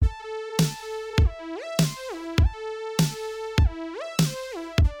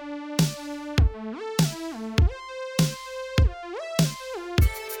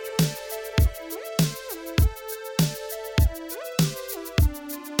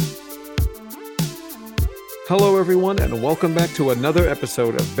Hello, everyone, and welcome back to another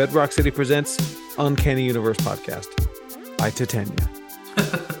episode of Bedrock City Presents Uncanny Universe Podcast by Titania.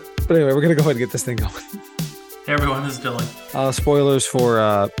 But anyway, we're going to go ahead and get this thing going. Hey everyone, this is Dylan. Spoilers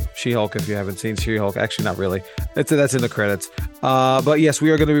for She-Hulk if you haven't seen She-Hulk. Actually, not really. That's in the credits. But yes,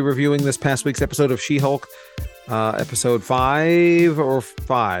 we are going to be reviewing this past week's episode of She-Hulk. Episode 5 or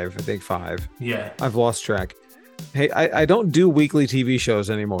 5, I think 5. Yeah. I've lost track. Hey, I don't do weekly TV shows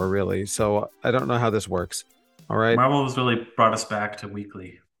anymore, really, so I don't know how this works. All right. Marvel has really brought us back to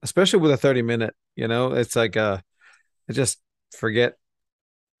weekly. Especially with a 30-minute, it's like I just forget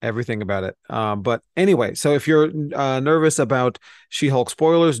everything about it. But anyway, so if you're nervous about She-Hulk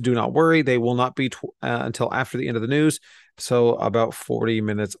spoilers, do not worry. They will not be until after the end of the news, so about 40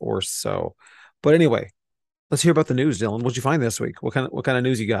 minutes or so. But anyway, let's hear about the news, Dylan. What'd you find this week? What kind of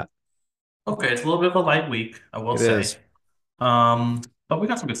news you got? Okay, it's a little bit of a light week, I will It say. is. But we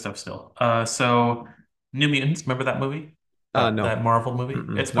got some good stuff still. So New Mutants, remember that movie? No. That Marvel movie?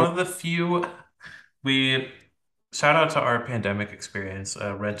 It's one Nope. of the few we shout out to our pandemic experience,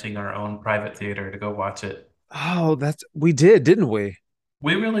 renting our own private theater to go watch it. Oh, we did, didn't we?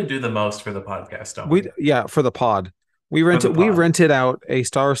 We really do the most for the podcast, don't we? Yeah, for the pod. We For the rented we pod. rented out a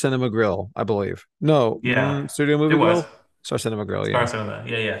Star Cinema Grill, I believe. No, Yeah, Studio it Movie was. Grill? Star Cinema Grill, Star yeah. Cinema.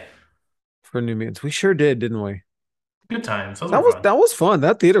 Yeah, yeah. For New Mutants. We sure did, didn't we? Good times. Those That were was fun. that was fun.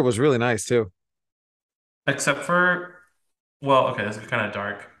 That theater was really nice too. Except for Well, okay, this is kind of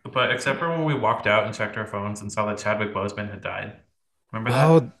dark, but except for when we walked out and checked our phones and saw that Chadwick Boseman had died. Remember that?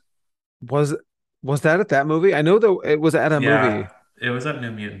 Oh, was was that at that movie? I know that it was at a Yeah, movie. it was at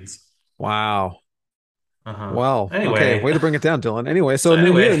New Mutants. Wow. Uh-huh. Well, okay, Anyway, way to bring it down, Dylan. Anyway, so so New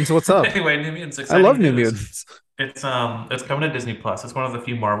anyway, Mutants, what's up? anyway, New Mutants, I love exciting New news. Mutants. It's coming to Disney Plus. It's one of the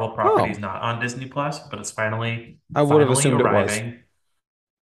few Marvel Oh, properties not on Disney Plus, but it's finally I would have finally assumed it was. arriving.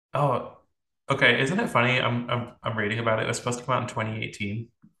 Oh, okay. Isn't it funny? I'm reading about it. It was supposed to come out in 2018.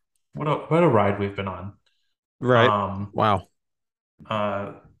 What a ride we've been on. Right. Um, Wow.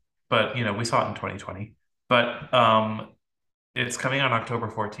 uh, but we saw it in 2020. But it's coming on October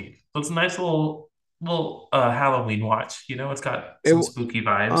 14th. So it's a nice little Halloween watch. It's got It some spooky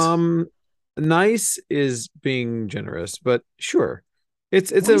vibes. um nice is being generous, but sure.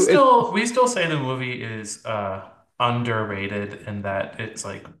 It's We a it still we still say the movie is underrated and that it's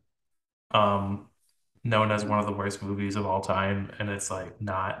like um known as one of the worst movies of all time, and it's like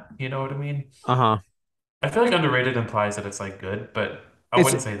not, you know what I mean? uh-huh. I feel like underrated implies that it's like good, but I It's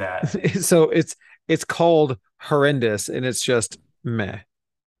wouldn't say that. so it's called horrendous and it's just meh.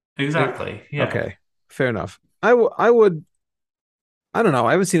 It, Exactly. Yeah. okay, fair enough. I would I don't know.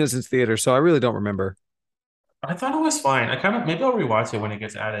 I haven't seen it since theater, so I really don't remember. I thought it was fine. I kind of maybe I'll rewatch it when it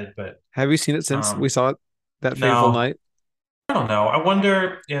gets added, but Have you seen it since we um saw it that fateful no. night? I don't know. I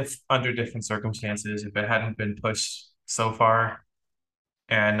wonder if under different circumstances, if it hadn't been pushed so far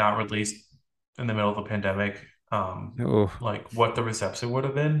and not released in the middle of the pandemic, Oh, like what the reception would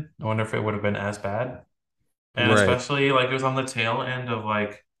have been. I wonder if it would have been as bad. And right. especially like it was on the tail end of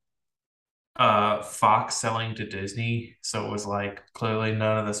like Fox selling to Disney. So it was like clearly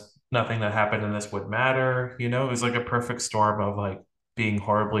nothing that happened in this would matter. It was like a perfect storm of like being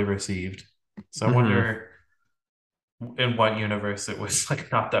horribly received. So I Hmm. wonder in what universe it was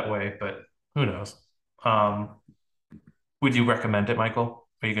like not that way, but who knows? Um, would you recommend it, Michael?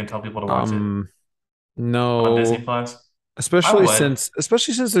 Are you gonna tell people to watch it Um, on Disney no. Plus? I Especially would, since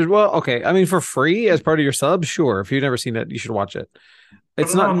there's well, okay. I mean, for free as part of your sub, sure. If you've never seen it, you should watch it. put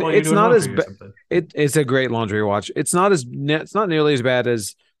It's it not on while you're it's doing not as laundry or bad. something. It's a great laundry watch. It's not nearly as bad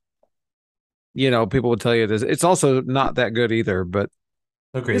as people would tell you it is. It's also not that good either, but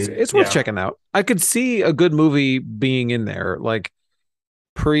Agreed. it's worth Yeah. checking out. I could see a good movie being in there, like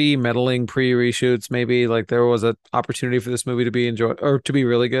pre-meddling, pre-reshoots, maybe like there was an opportunity for this movie to be enjoyed or to be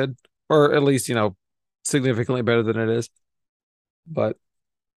really good, or at least, significantly better than it is. But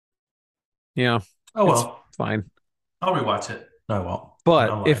yeah, Oh it's well, fine. I'll rewatch it. No, I won't. But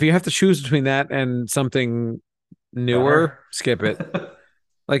No if way. you have to choose between that and something newer, Better. skip it.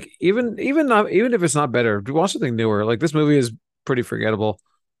 Like even if it's not better, watch something newer. Like this movie is pretty forgettable.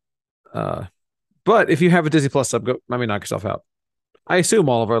 Uh, but if you have a Disney Plus sub, go. I mean, knock yourself out. I assume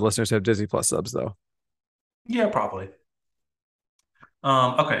all of our listeners have Disney Plus subs, though. Yeah, probably.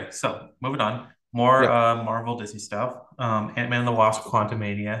 Okay, so moving on. More Yep. Marvel Disney stuff. Ant-Man and the Wasp: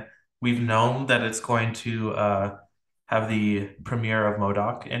 Quantumania. We've known that it's going to have the premiere of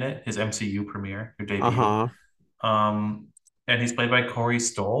MODOK in it, his MCU premiere, or Uh debut. huh. Um, and he's played by Corey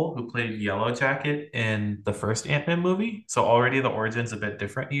Stoll, who played Yellow Jacket in the first Ant-Man movie. So already the origin's a bit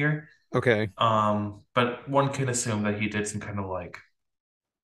different here. Okay. But one can assume that he did some kind of like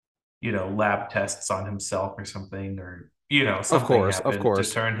lab tests on himself or something, or, Of something course, of happened to course.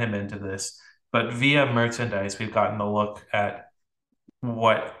 turn him into this. But via merchandise, we've gotten a look at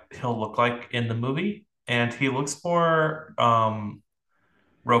what he'll look like in the movie, and he looks more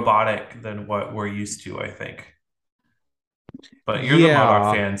robotic than what we're used to, I think. But you're the MODOK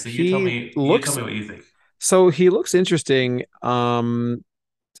Yeah, fan, so he you tell looks me what you think. so he looks interesting.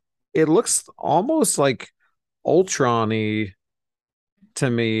 It looks almost like Ultron-y to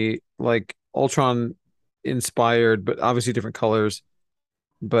me, like Ultron inspired, but obviously different colors.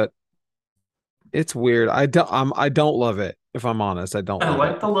 But it's weird. I don't love it. If I'm honest, I don't I love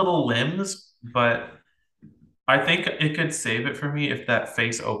it. like the little limbs, but I think it could save it for me if that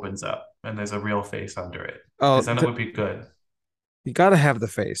face opens up and there's a real face under it, Oh, because then it would be good. you got to have the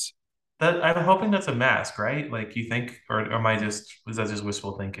face, That I'm hoping that's a mask, right? Like you think, or am I just is that just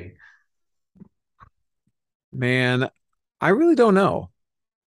wishful thinking? man. I really don't know.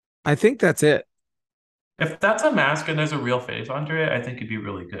 I think that's it. If that's a mask and there's a real face under it, I think it'd be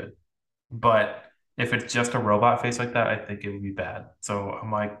really good. But if it's just a robot face like that, I think it would be bad. So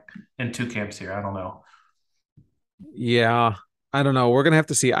I'm like in two camps here. I don't know. Yeah, I don't know. We're gonna have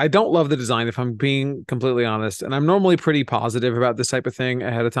to see. I don't love the design, if I'm being completely honest, and I'm normally pretty positive about this type of thing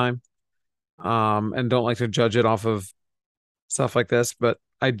ahead of time. And don't like to judge it off of stuff like this, but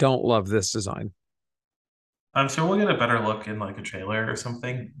I don't love this design. I'm sure we'll get a better look in like a trailer or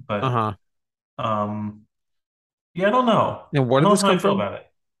something. But Uh-huh. um, yeah, I don't know. And where I did don't this know how come I feel from? about it.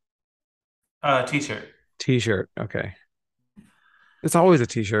 T-shirt, T-shirt. Okay. It's always a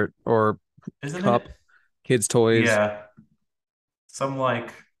t-shirt or isn't it? cup, kids' toys. Yeah, some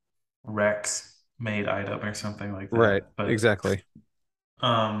like Rex made item or something like Right. that. But Exactly.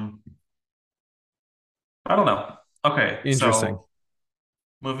 um, I don't know. Okay, Interesting. so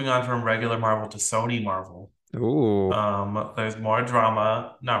moving on from regular Marvel to Sony Marvel. Ooh. There's more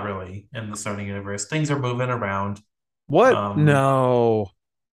drama, not really, in the Sony universe. Things are moving around. What? Um, No.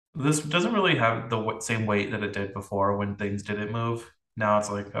 this doesn't really have the same weight that it did before when things didn't move. Now it's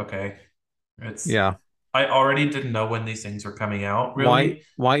like, okay, it's. Yeah. I already didn't know when these things were coming out, Why really.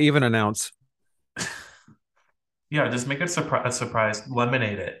 why even announce? Yeah, just make it a surprise,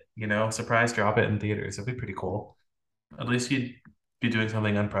 lemonade it, surprise drop it in theaters. It'd be pretty cool. At least you'd be doing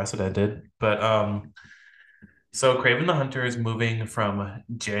something unprecedented. But so Kraven the Hunter is moving from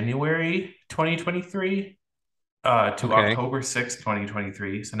January 2023 to Okay. October 6th,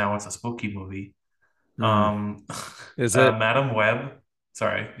 2023. So now it's a spooky movie. Hmm. Um, Is it? Madam Web,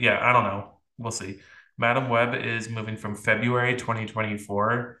 sorry, yeah, I don't know. We'll see. Madam Web is moving from February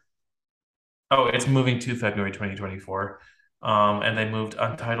 2024. Oh, it's moving to February 2024. And they moved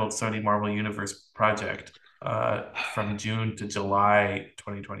Untitled Sony Marvel Universe Project from June to July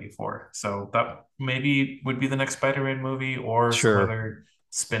 2024. So that maybe would be the next Spider-Man movie or some Sure. other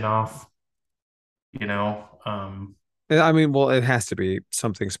spin-off, you know. I mean, well, it has to be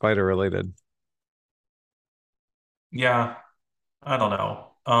something spider related. Yeah, I don't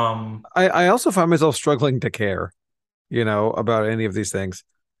know. I also find myself struggling to care, about any of these things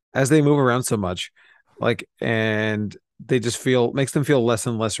as they move around so much. Like, and they just makes them feel less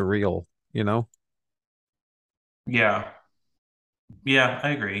and less real, you know? Yeah, yeah, I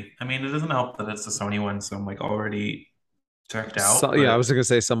agree. I mean, it doesn't help that it's the Sony one, so I'm like already checked So out, yeah, I was but gonna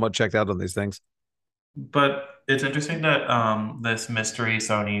say somewhat checked out on these things. it's interesting that this mystery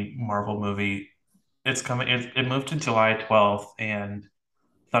Sony Marvel movie it's coming it moved to July 12th and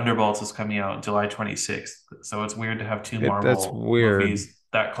Thunderbolts is coming out July 26th. So it's weird to have two That's Marvel weird. movies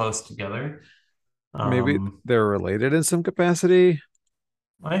that close together. Maybe Um they're related in some capacity.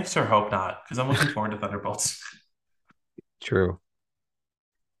 I sure hope not because I'm looking forward to Thunderbolts. True.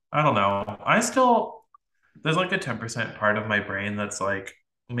 I don't know. I still there's like a 10% part of my brain that's like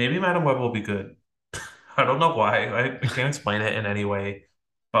maybe Madam Web will be good. I don't know why. I can't explain it in any way.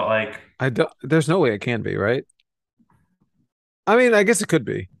 But like I don't, there's no way it can be, right? I mean, I guess it could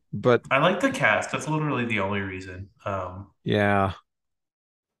be, but I like the cast. That's literally the only reason. yeah,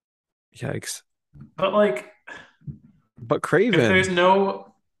 yikes. But like But if Craven, there's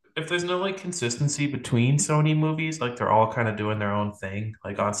no if there's no like consistency between Sony movies, like they're all kind of doing their own thing,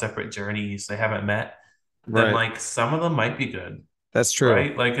 like on separate journeys, they haven't met, then right? like some of them might be good, That's true.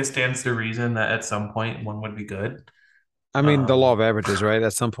 right? Like it stands to reason that at some point one would be good. I mean, the law Um, of averages, right?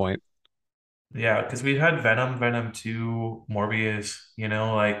 At some point, yeah, because we had Venom, Venom 2, Morbius,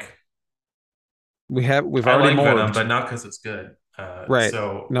 like we've I already like Venom, morphed, but not because it's good. right?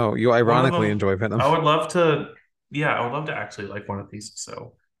 So No, you one of ironically them, enjoy Venom. I would love to, yeah, I would love to actually like one of these.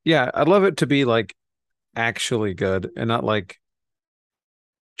 So Yeah, I'd love it to be like actually good and not like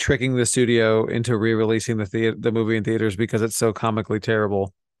tricking the studio into re-releasing the movie in theaters because it's so comically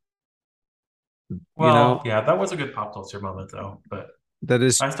terrible. You know, Well, yeah, that was a good pop culture moment though, but that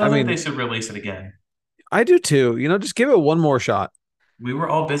is, I I still think they mean, should release it again. I do too. You know, just give it one more shot. We were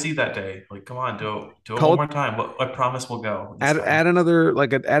all busy that day. Like, come on, do it Call one it, more time. I promise we'll go this add time. another,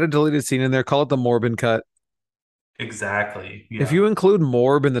 like, add a deleted scene in there. Call it the Morbin cut. Exactly. If Yeah. you include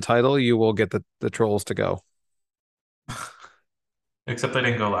Morb in the title, you will get the trolls to go. Except they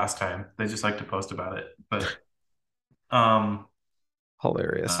didn't go last time. They just like to post about it. But um,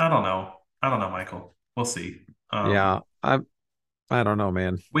 Hilarious. I don't know. I don't know, Michael. We'll see. Yeah, Um, I don't know,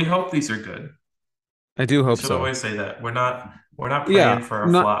 man. we hope these are good. I do We hope should so. always say that. We're not Yeah, praying for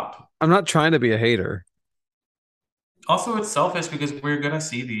a flop. I'm not trying to be a hater. Also, it's selfish because we're gonna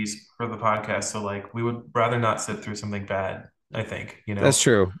see these for the podcast, so like we would rather not sit through something bad, I think, you That's know?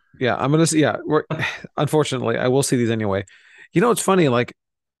 true. Yeah, I'm gonna see. Yeah, we're unfortunately I will see these anyway. You know, it's funny. Like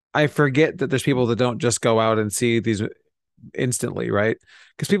I forget that there's people that don't just go out and see these instantly, right?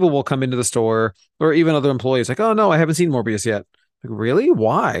 Because people will come into the store or even other employees like, oh no, I haven't seen Morbius yet. Like, really?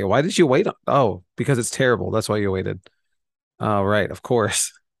 Why? Why did you wait? Oh, because it's terrible. That's why you waited. Oh, right, of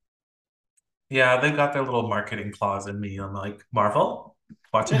course. Yeah, they got their little marketing clause in me. I'm like, Marvel,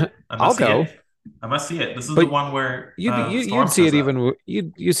 watch it. I I'll must see go, it. I must see it. This is the but one where you'd Storm see shows it up. even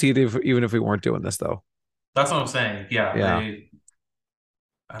you'd see it even if we weren't doing this though. That's what I'm saying. Yeah, Yeah,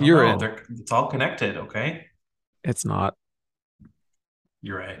 I don't you're know. in. It's all connected, okay? It's not.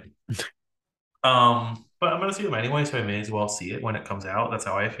 You're right. But I'm gonna see them anyway, so I may as well see it when it comes out. That's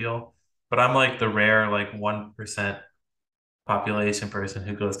how I feel. But I'm like the rare like 1% population person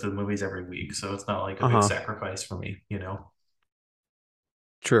who goes to the movies every week, so it's not like a big Uh-huh. sacrifice for me, you know.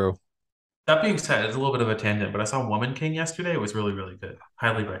 True. That being said, it's a little bit of a tangent, but I saw Woman King yesterday. It was really, really good.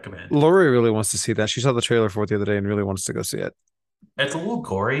 Highly recommend. Lori really wants to see that. She saw the trailer for it the other day and really wants to go see it. It's a little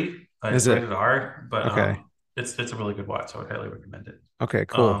gory. Is It's it? rated R, but Okay. it's a really good watch. So I would highly recommend it. Okay,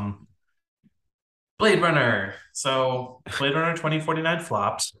 cool. Um, Blade Runner. So Blade Runner 2049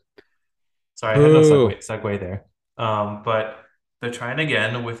 flopped. Sorry, I had no Boo. segue there. But they're trying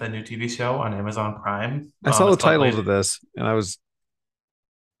again with a new TV show on Amazon Prime. I saw It's the called title to Blade. this and I was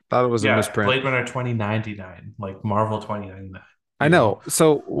thought it was a Yeah, misprint. Blade Runner 2099, like Marvel 2099. I You know. know.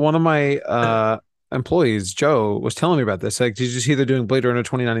 So one of my employees, Joe, was telling me about this. Like, did you see they're doing Blade Runner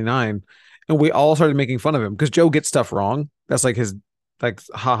 2099? And we all started making fun of him because Joe gets stuff wrong. That's like his like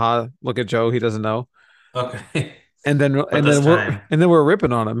haha, look at Joe, he doesn't know. Okay, And then but this time, we're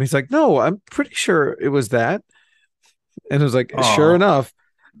ripping on him. He's like, "No, I'm pretty sure it was that." And it was like, "Sure oh, enough,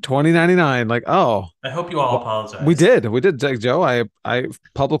 2099." Like, "Oh, I hope you all well, we apologize. did. We did, like, Joe. I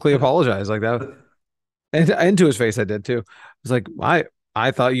publicly apologize like that." And to his face, I did too. I was like,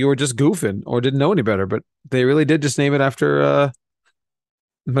 I thought you were just goofing or didn't know any better, but they really did just name it after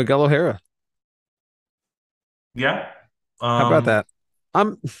Miguel O'Hara. Yeah. How about Um, that?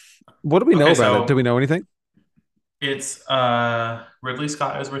 Um, what do we know okay, about it? Do we so know anything? it's Ridley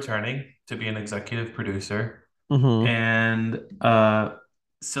Scott is returning to be an executive producer, Mm-hmm. and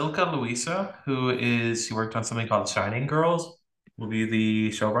Silka Luisa, she worked on something called Shining Girls, will be the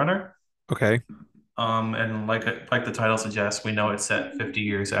showrunner. Okay. And like the title suggests, we know it's set 50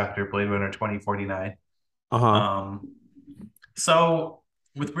 years after Blade Runner 2049. Uh-huh. Um, so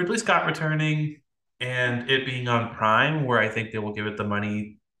with Ridley Scott returning and it being on Prime, where I think they will give it the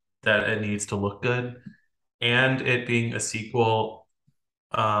money that it needs to look good, and it being a sequel,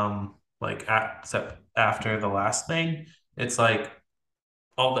 like after the last thing, it's like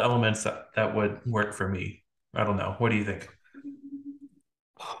all the elements that would work for me. I don't know. What do you think?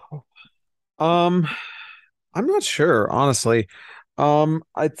 Um, I'm not sure, honestly.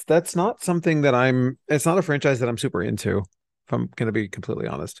 That's not something that it's not a franchise that I'm super into, if I'm gonna be completely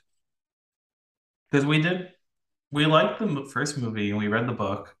honest. Because we liked the first movie and we read the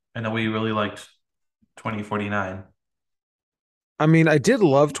book, and then we really liked 2049. I mean, I did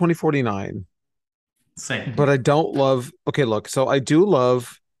love 2049, Same. but I don't love, okay, look, so I do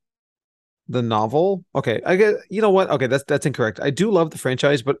love the novel. Okay, I get, you know what? Okay, that's incorrect. I do love the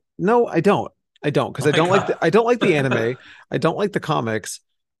franchise, but no, I don't. I don't because Oh my God. I don't like the anime. I don't like the comics.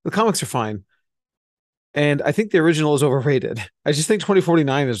 The comics are fine. And I think the original is overrated. I just think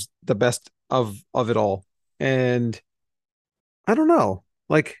 2049 is the best of it all. And I don't know.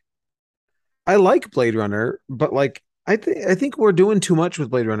 Like I like Blade Runner, but like I think we're doing too much with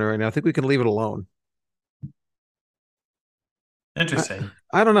Blade Runner right now. I think we can leave it alone. I Interesting.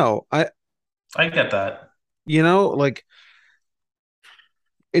 I don't know. I get that. Like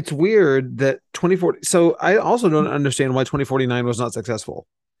it's weird that 2040, so I also don't understand why 2049 was not successful.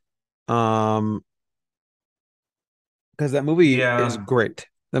 Um because that movie is Yeah. great.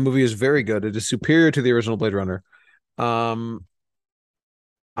 That movie is very good. It is superior to the original Blade Runner. Um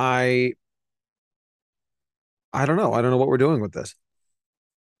I I don't know. I don't know what we're doing with this.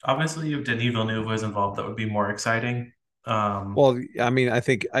 Obviously, if Denis Villeneuve was involved, that would be more exciting. Well, I mean, I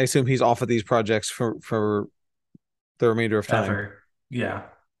assume he's off of these projects for the remainder of time. Ever. Yeah.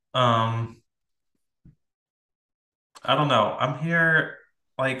 Um, I don't know. I'm here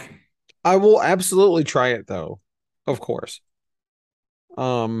like I will absolutely try it though, of course.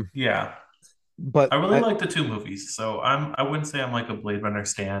 Um, yeah. but I really like the two movies, so I wouldn't say I'm like a Blade Runner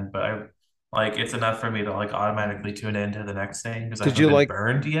stan, but I like it's enough for me to like automatically tune into the next thing because I did haven't you been like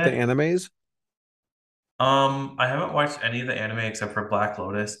burned the yet. animes? I haven't watched any of the anime except for Black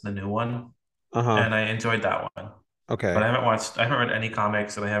Lotus, the new one, Uh-huh. and I enjoyed that one. But Okay. I haven't read any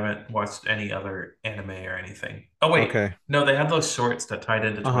comics and I haven't watched any other anime or anything. Oh wait, Okay. no, they had those shorts that tied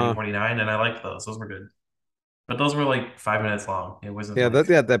into Uh-huh. 2049 and I liked those. Those were good. But those were like 5 minutes long. It wasn't like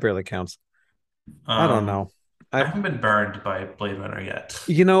Yeah, that barely counts. I don't know. um I I haven't been burned by Blade Runner yet.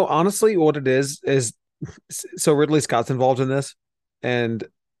 honestly, what it is so Ridley Scott's involved in this, and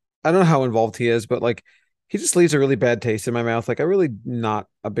I don't know how involved he is, but like he just leaves a really bad taste in my mouth. Like I really not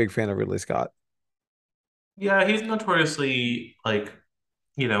a big fan of Ridley Scott. Yeah, he's notoriously like,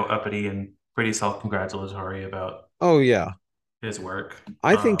 uppity and pretty self-congratulatory about Oh yeah. his work.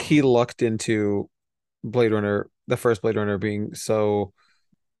 I think he lucked into Blade Runner, the first Blade Runner being so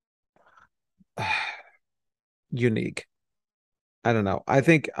unique. I don't know.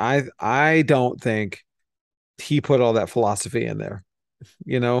 I don't think he put all that philosophy in there,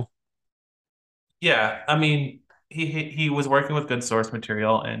 you know? Yeah, I mean, he was working with good source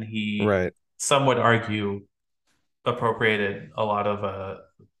material and he Right. some would argue appropriated a lot of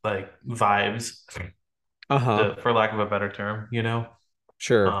like vibes Uh-huh. for lack of a better term.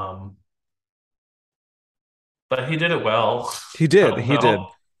 Sure. Um but he did it well. He I did. don't He did.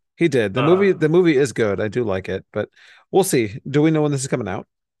 know. He did. Uh The movie is good. I do like it, but we'll see. Do we know when this is coming out?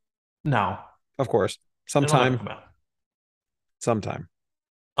 no, Of course. it'll never Sometime. come out. Sometime.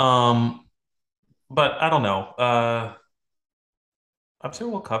 Um but I don't know. I'm sure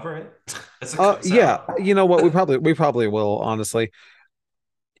we'll cover it as it comes Yeah, out. you know what? We probably will, honestly.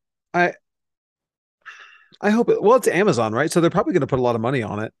 I I hope it well, it's Amazon, right? So they're probably going to put a lot of money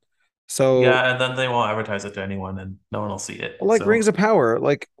on it. So, Yeah, and then they won't advertise it to anyone and no one will see it. like Rings So of Power,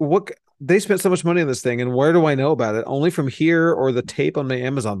 like what they spent so much money on this thing, and where do I know about it? Only from here or the tape on my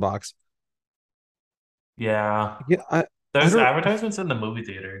Amazon box. yeah. Yeah, I There's don't. advertisements in the movie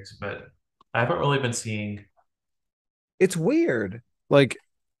theaters, but I haven't really been seeing. It's weird. Like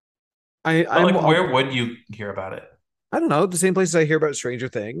But I'm like, where would you hear about it? I don't know the same places I hear about Stranger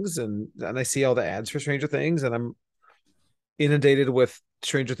Things, and I see all the ads for Stranger Things, and I'm inundated with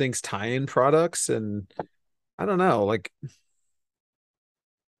Stranger Things tie-in products, and I don't know. Like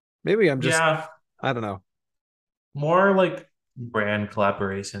maybe I'm just Yeah, I don't know. more like brand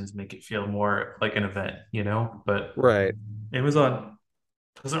collaborations make it feel more like an event. But Right. Amazon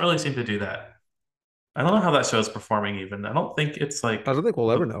doesn't really seem to do that. I don't know how that show's performing even. I don't think it's I like don't think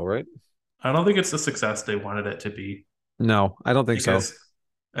we'll ever the know, right? I don't think it's the success they wanted it to be No, I don't think so. because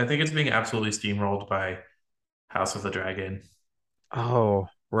I think it's being absolutely steamrolled by House of the Dragon. Oh,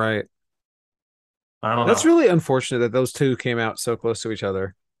 right. I don't That's know. really unfortunate that those two came out so close to each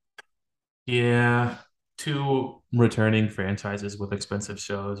other. Yeah, two returning franchises with expensive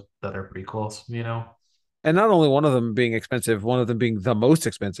shows that are prequels. And not only one of them being expensive, one of them being the most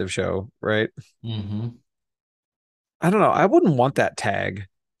expensive show, right? Hmm. I don't know. I wouldn't want that tag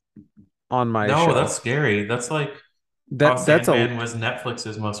on my No, show. that's scary. That's like how That's a Sandman was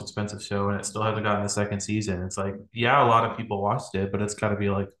Netflix's most expensive show and it still hasn't gotten a second season. It's like, yeah, a lot of people watched it, but it's got to be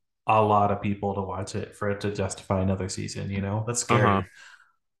like a lot of people to watch it for it to justify another season. That's uh-huh. scary.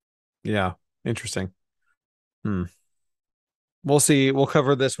 Yeah. Interesting. Hmm. We'll see. We'll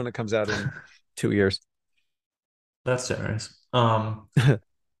cover this when it comes out in 2 years. That's generous.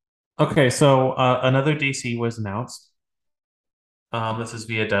 Okay, so another DC was announced. This is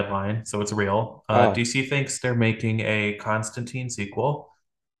via Deadline, so it's real. Oh. DC thinks they're making a Constantine sequel.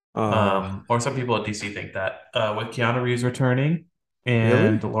 Oh. Or some people at DC think that, with Keanu Reeves returning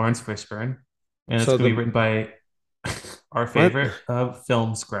Really? and Lawrence Fishburne, and it's So going to the be written by our what? favorite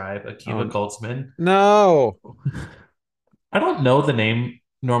film scribe, Akiva Oh Goldsman. no. I don't know the name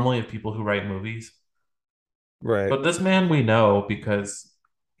normally of people who write movies, Right. but this man we know because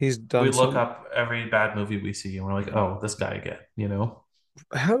He's we done look some up every bad movie we see and we're like, oh, this guy again.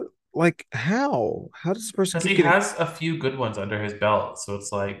 how like how does this person Because keep he getting has a few good ones under his belt, so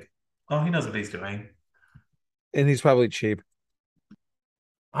it's like, oh, he knows what he's doing. and he's probably cheap.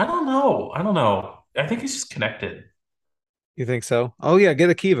 I don't know. I don't know. I think he's just connected. You think so? Oh yeah, get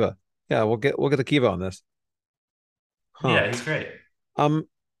Akiva. Yeah, we'll get Akiva on this. Huh. Yeah, he's great. Um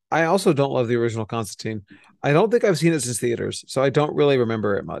I also don't love the original Constantine. I don't think I've seen it since theaters, so I don't really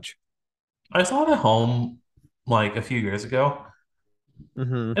remember it much. I saw it at home like a few years ago,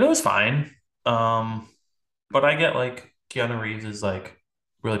 Hmm. and it was fine. Um, but I get like Keanu Reeves is like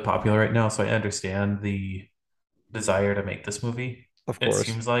really popular right now, so I understand the desire to make this movie. Of It course.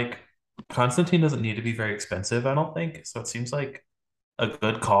 seems like Constantine doesn't need to be very expensive, I don't think. So it seems like a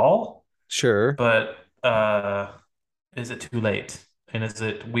good call, Sure. but is it too late? And is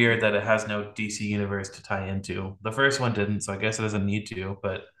it weird that it has no DC universe to tie into? The first one didn't, so I guess it doesn't need to,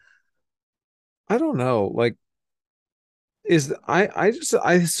 but I don't know. Like, is I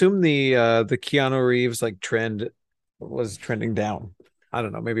assume the Keanu Reeves like trend was trending down. I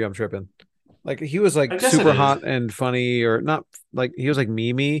don't know. Maybe I'm tripping. Like he was I like guess it super is. hot and funny, or not, like he was like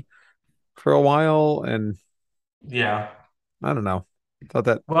memey for a while, and Yeah. I don't know. Thought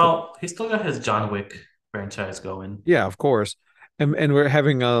that, Well, he's still got his John Wick franchise going. yeah, of course. And we're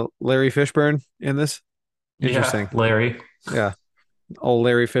having a Larry Fishburne in this. Yeah, Interesting. Larry. Yeah. Oh,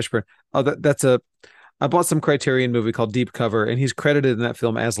 Larry Fishburne. Oh, that's a. I bought some Criterion movie called Deep Cover, and he's credited in that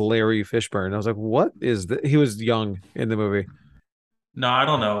film as Larry Fishburne. I was like, what is that? He was young in the movie. No, I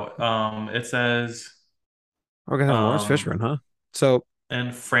don't know. It says We're gonna have Lawrence um Fishburne, huh? So,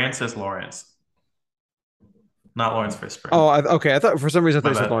 and Francis Lawrence, not Lawrence Fishburne. oh, okay. I thought for some reason I thought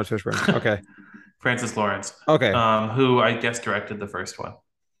My you said Lawrence Fishburne. bad. Okay, Francis Lawrence, okay. who I guess directed the first one.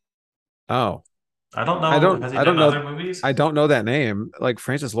 Oh, I don't I know. don't, Has he I don't done know, other movies? I don't know that name, like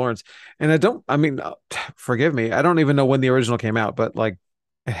Francis Lawrence, and I don't. I mean, forgive me. I don't even know when the original came out, but like,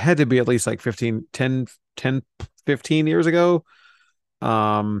 it had to be at least like 15, 10, 10, 15 years ago.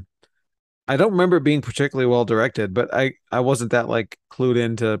 Um, I don't remember it being particularly well directed, but I wasn't that like clued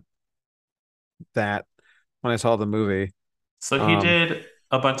into that when I saw the movie. So he Um, did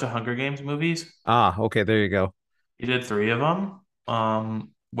a bunch of Hunger Games movies. okay, there you go. He did three of them,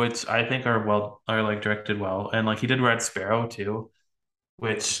 which I think are like directed well, and like he did Red Sparrow too,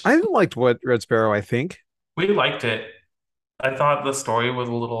 which I liked what Red Sparrow, I think. we liked it. I thought the story was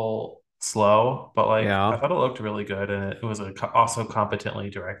a little slow, but like Yeah. I thought it looked really good, and it was also competently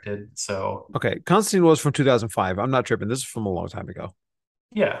directed. So Okay, Constantine was from 2005. I'm not tripping. This is from a long time ago.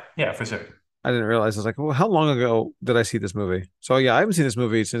 yeah, yeah, for sure. I didn't realize. I was like, well, how long ago did I see this movie? So yeah, I haven't seen this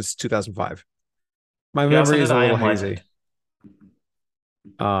movie since 2005. My He also memory is did a I little Am hazy. Legend,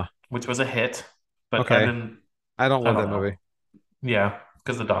 Uh, which was a hit, but I okay. didn't. I don't I love don't that know. movie. Yeah,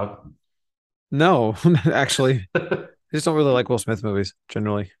 because the dog. No, actually, I just don't really like Will Smith movies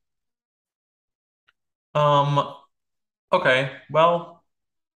generally. Um. Okay. Well,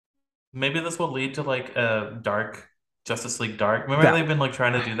 maybe this will lead to like a dark Justice League Dark. Remember how That they've been like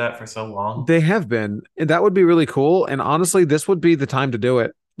trying to do that for so long? they have been, and that would be really cool. And honestly, this would be the time to do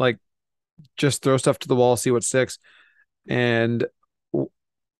it. Like, just throw stuff to the wall, see what sticks. And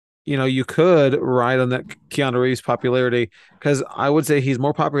you could ride on that Keanu Reeves popularity, because I would say he's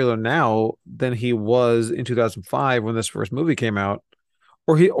more popular now than he was in 2005 when this first movie came out,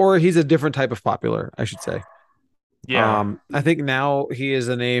 or he's a different type of popular, I should say. Yeah. I think now he is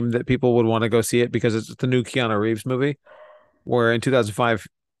a name that people would want to go see it because it's the new Keanu Reeves movie. Where in 2005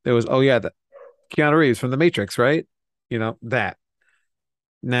 it was, oh yeah, Keanu Reeves from The Matrix, right? That.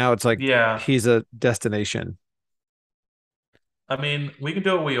 Now it's like Yeah. he's a destination. I mean, we can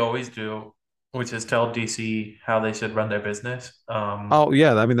do what we always do, which is tell DC how they should run their business. Oh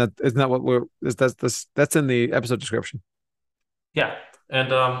yeah, I mean that isn't that what we're is that's in the episode description. Yeah.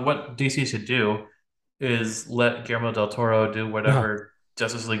 And what DC should do is let Guillermo del Toro do Uh, whatever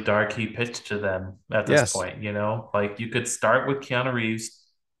Justice League Dark he pitched to them at this yes, point, you know? Like you could start with Keanu Reeves,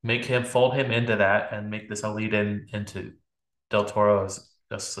 make him fold him into that and make this a lead in into Del Toro's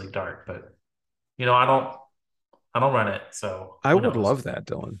Justice League Dark. But I don't run it, so I who would knows? love that,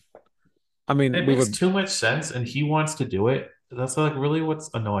 Dylan. I mean, It we makes would, too much sense and he wants to do it. That's like really what's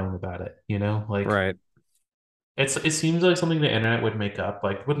annoying about it, you know? Like right? it seems like something the internet would make up.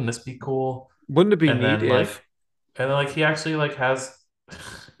 Like, wouldn't this be cool? Wouldn't it be And neat then like if? and then like he actually like has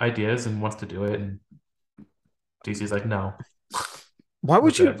ideas and wants to do it and DC's like, no, Why we're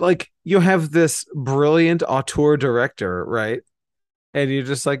would you good. like? You have this brilliant auteur director, right? And you're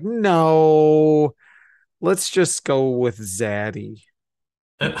just like, no, let's just go with Zaddy.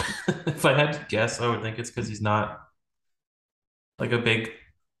 If I had to guess, I would think it's because he's not like a big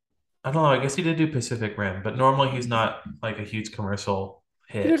I don't know, I guess he did do Pacific Rim, but normally he's not like a huge commercial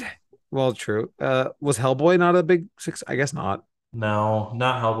He did hit. well, true. Was Hellboy not a big six? I guess not. No,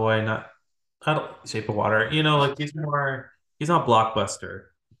 not Hellboy, not I don't Shape of Water. You know, like he's not blockbuster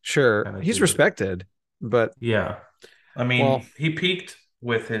Sure, kind of he's dude. respected, but Yeah. I well, mean, he peaked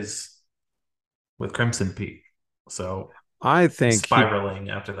with Crimson Peak. So I and think he spiraling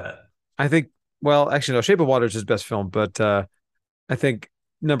after that. I think well, actually no, Shape of Water is his best film, but I think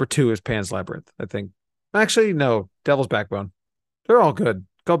number two is Pan's Labyrinth. I think actually no, Devil's Backbone. They're all good.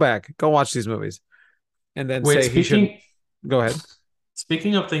 Go back, go watch these movies, and then Wait, say he shouldn't. speaking Go ahead.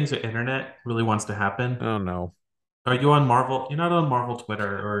 speaking of things the internet really wants to happen, Oh no. are you on Marvel? You're not on Marvel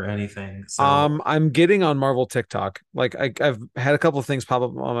Twitter or anything. So I'm getting on Marvel TikTok. Like I've had a couple of things pop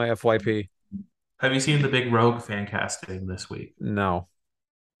up on my FYP. have you seen the big Rogue fan casting this week? No.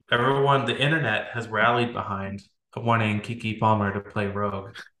 Everyone, the internet has rallied behind wanting Kiki Palmer to play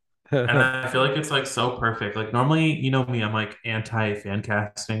Rogue. And I feel like it's like so perfect. Like normally, you know me, I'm like anti fan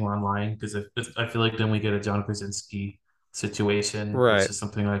casting online because I feel like then we get a John Krasinski situation, which Right. is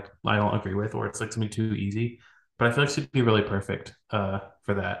something like I don't agree with, or it's like something too easy. But I feel like she'd be really perfect for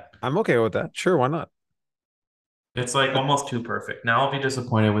that. I'm okay with that. Sure, why not? It's like almost too perfect. Now I'll be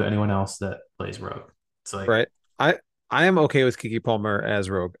disappointed with anyone else that plays Rogue. It's like Right. I I am okay with Kiki Palmer as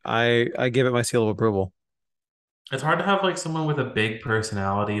Rogue. I give it my seal of approval. it's hard to have like someone with a big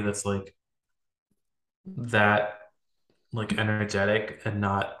personality that's that like energetic and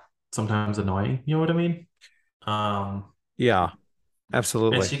not sometimes annoying. You know what I mean? Um, Yeah, and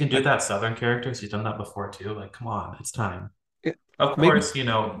absolutely. she can do that Southern character. She's done that before too. Like, come on, it's time. It- Of maybe course, you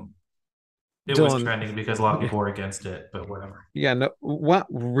know, it was Dylan. trending because a lot of Yeah. people were against it, but whatever. Yeah, no. What?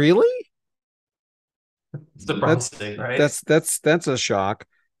 Really? That Surprising, right? that's a shock.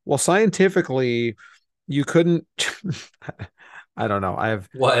 Well, scientifically, you couldn't I don't know. I've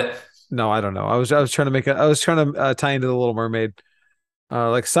What? no, I don't know. I was trying to I was trying to tie into the Little Mermaid.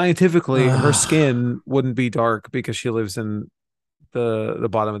 Like scientifically, her skin wouldn't be dark because she lives in the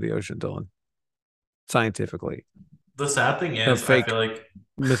bottom of the ocean, Dylan. Scientifically, The sad thing a is, fake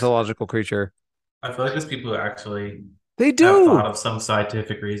mythological creature. I feel like there's people who actually They have thought do. of some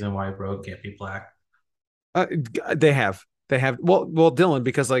scientific reason why Rogue can't be black. Uh, they have. They have. Well, Dylan,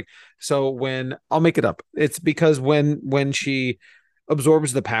 because like, so when I'll make it up, it's because when she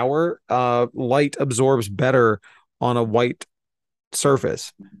absorbs the power, light absorbs better on a white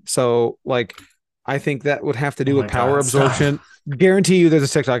surface. So like, I think that would have to Oh do with my power God, stop. absorption. Guarantee you, there's a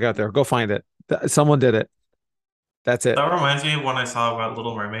TikTok out there. Go find it. Someone did it. That's it. That reminds me of when I saw about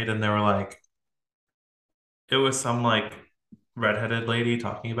Little Mermaid and they were like, it was some like redheaded lady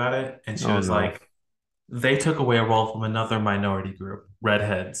talking about it, and she Oh was no, like, they took away a role from another minority group,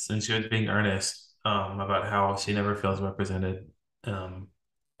 redheads, and she was being earnest about how she never feels represented. Um,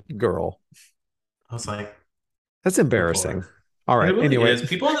 girl, I was like, that's good embarrassing. Lord. All And it right. really Anyway, is.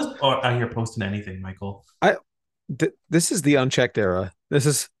 People just are out here posting anything, Michael. I this is the unchecked era. This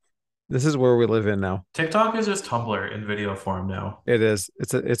is where we live in now. TikTok is just Tumblr in video form now. It is.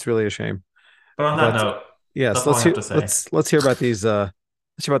 It's really a shame. But on that But note, yes, that's all I have to say. let's hear about these let's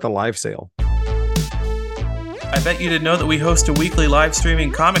hear about the live sale. I bet you didn't know that we host a weekly live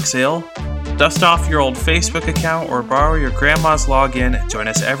streaming comic sale. Dust off your old Facebook account or borrow your grandma's login and join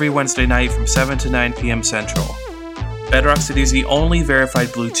us every Wednesday night from 7 to 9 p.m. Central. Bedrock City is the only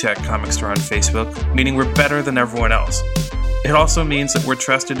verified blue check comic store on Facebook, meaning we're better than everyone else. It also means that we're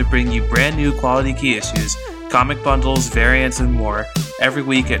trusted to bring you brand new quality key issues, comic bundles, variants, and more every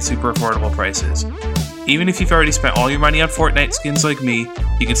week at super affordable prices. Even if you've already spent all your money on Fortnite skins like me,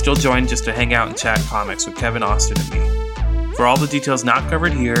 you can still join just to hang out and chat comics with Kevin Austin and me. For all the details not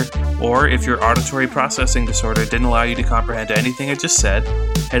covered here, or if your auditory processing disorder didn't allow you to comprehend anything I just said,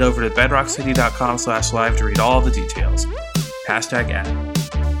 head over to bedrockcity.com/live to read all the details. #ad.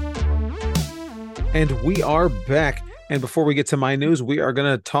 And we are back. And before we get to my news, we are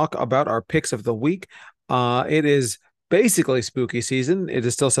going to talk about our picks of the week. It is basically spooky season. It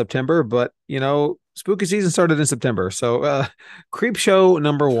is still September, but spooky season started in September. So, Creep Show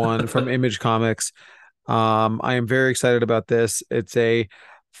number one from Image Comics. I am very excited about this. It's a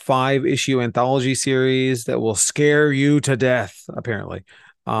 5-issue anthology series that will scare you to death, apparently.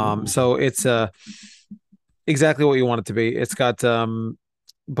 Ooh. So it's exactly what you want it to be. It's got a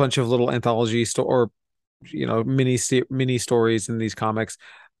bunch of little anthology or mini stories in these comics,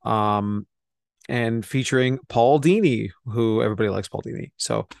 and featuring Paul Dini, who everybody likes Paul Dini.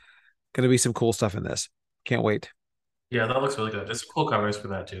 So, going to be some cool stuff in this. Can't wait. Yeah, that looks really good. There's cool covers for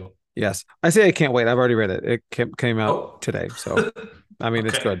that too. Yes, I say I can't wait. I've already read it. It came out Oh, today, so I mean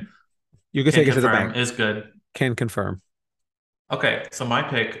it's okay. good. You can Can take it to the confirm bank. is good. Can confirm. Okay, so my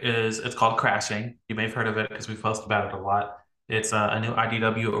pick it's called Crashing. You may have heard of it because we've posted about it a lot. It's a new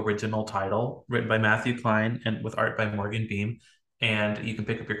IDW original title written by Matthew Klein and with art by Morgan Beam. And you can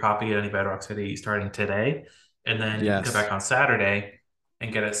pick up your copy at any Bedrock City starting today. And then you can come Yes, back on Saturday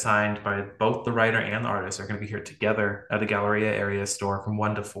and get it signed by both the writer and the artist. They're going to be here together at the Galleria area store from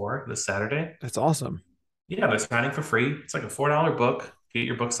 1 to 4 this Saturday. that's awesome. Yeah, they're signing for free. It's like a $4 book. Get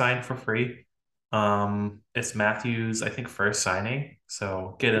your book signed for free. It's Matthew's, I think, first signing.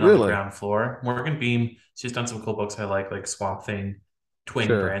 So get in on the Really? ground floor. Morgan Beam, she's done some cool books I like Swamp Thing, Twin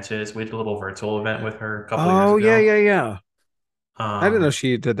Sure. Branches. We did a little virtual event with her a couple of years Oh, yeah, ago. yeah, yeah. I didn't know Um,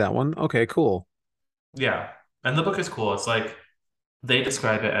 she did that one. Okay, cool. yeah. And the book is cool. It's like they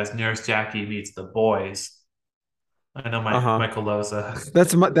describe it as Nurse Jackie meets the boys. I know Uh-huh. Michael Loza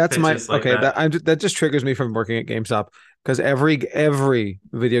That's my pitches like okay. That that. that just triggers me from working at GameStop because every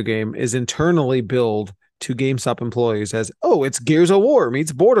video game is internally billed to GameStop employees as, oh, it's Gears of War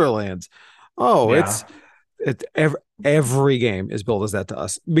meets Borderlands. Oh, Yeah. every game is billed as that to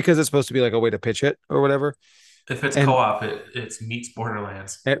us because it's supposed to be like a way to pitch it or whatever. If it's And co-op, it's meets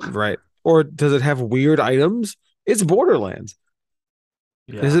Borderlands. right. Or does it have weird items? It's Borderlands.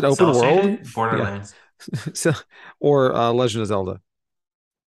 Is it Yeah. open Cell world? shaded Yeah. Borderlands. So, or Legend of Zelda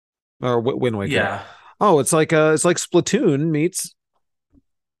or Wind Waker. Yeah. Oh, it's like Splatoon meets,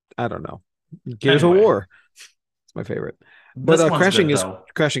 I don't know, Gears of Anyway, War. It's my favorite. But this one's good though.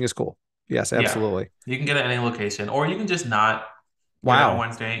 crashing is cool. Yes, Yeah. absolutely. You can get it at any location, or you can just not get it on Wow.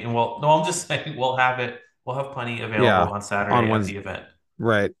 Wednesday. And we'll, no, I'm just saying we'll have it. We'll have plenty available Yeah. on On Saturday at Wednesday. the event.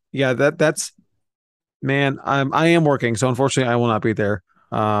 Right. Yeah, that's man, I am working, so unfortunately I will not be there.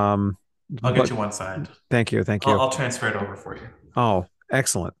 I'll get But you one signed. thank you, thank you. I'll transfer it over for you. Oh,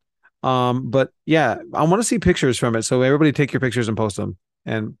 excellent. But yeah, I want to see pictures from it. So everybody take your pictures and post them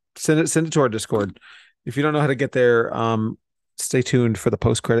and send it to our Discord. If you don't know how to get there, stay tuned for the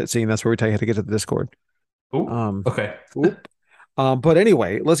post credit scene. That's where we tell you how to get to the Discord. Oh, Um, okay. oop. But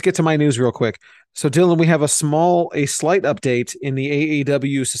anyway, let's get to my news real quick. So Dylan, we have a slight update in the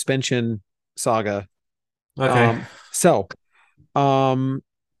AEW suspension saga. Okay. So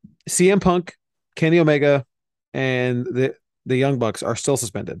CM Punk, Kenny Omega, and the Young Bucks are still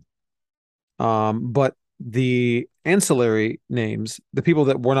suspended. But the ancillary names, the people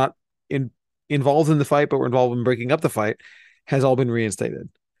that were not involved in the fight but were involved in breaking up the fight, has all been reinstated.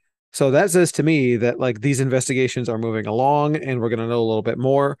 So that says to me that like these investigations are moving along, and we're going to know a little bit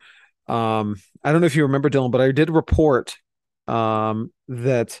more. I don't know if you remember, Dylan, but I did report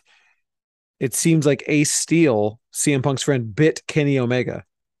that it seems like Ace Steel, CM Punk's friend, bit Kenny Omega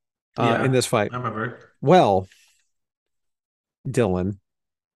in Yeah, this fight. I remember. Well, Dylan,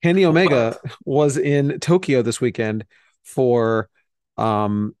 Kenny Omega What? was in Tokyo this weekend for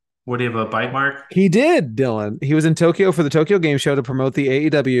um What do you have a bite mark? he did, Dylan. He was in Tokyo for the Tokyo Game Show to promote the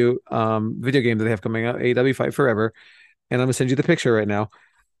AEW video game that they have coming out, AEW Fight Forever. And I'm gonna send you the picture right now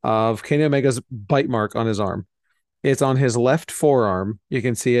of Kenny Omega's bite mark on his arm. It's on his left forearm. You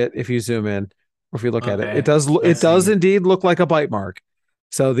can see it if you zoom in or if you look at it. Okay, I It does see. indeed look like a bite mark.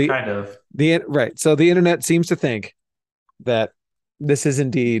 So Kind of. so the internet seems to think that this is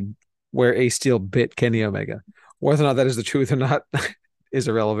indeed where Ace Steel bit Kenny Omega. Whether or not that is the truth or not is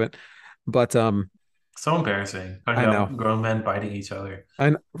irrelevant. But So embarrassing. Talking I know. about grown men biting each other.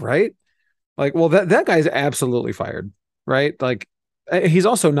 Right? Like, well, that guy's absolutely fired, right? Like, he's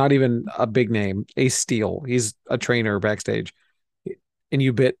also not even a big name. Ace Steel, he's a trainer backstage, and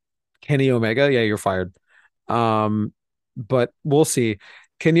you bit Kenny Omega, yeah, you're fired. Um, but we'll see.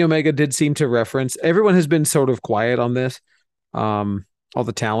 Kenny Omega did seem to reference. Everyone has been sort of quiet on this. All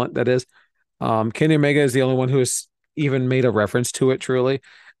the talent that is. Kenny Omega is the only one who has even made a reference to it truly.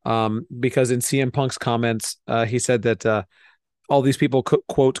 Because in CM Punk's comments, he said that all these people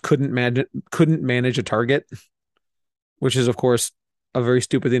quote couldn't manage a target, which is of course a very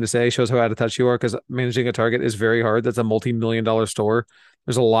stupid thing to say. Shows how out of touch you are because managing a target is very hard. That's a multi-million-dollar store.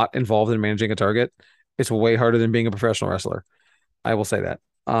 There's a lot involved in managing a target. It's way harder than being a professional wrestler. I will say that.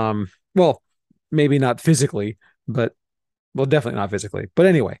 Well, maybe not physically, but well, definitely not physically. But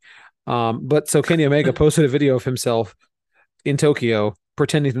anyway, but so Kenny Omega posted a video of himself in Tokyo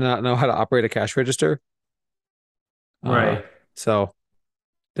pretending to not know how to operate a cash register. Uh, Right. so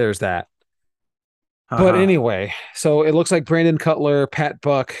there's that. But Haha. anyway, so it looks like Brandon Cutler, Pat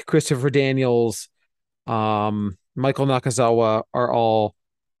Buck, Christopher Daniels, Michael Nakazawa are all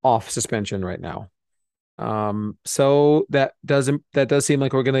off suspension right now. So that does seem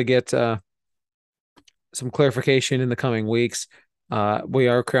like we're gonna get some clarification in the coming weeks. We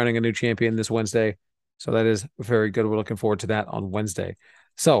are crowning a new champion this Wednesday, so that is very good. We're looking forward to that on Wednesday.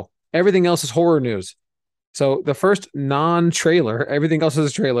 So everything else is horror news. So the first non-trailer, everything else is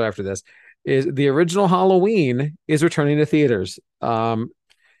a trailer after this, is the original Halloween is returning to theaters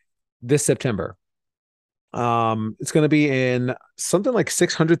this September. It's going to be in something like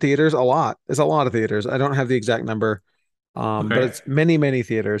 600 theaters, a lot. It's a lot of theaters. I don't have the exact number, but Okay. it's many, many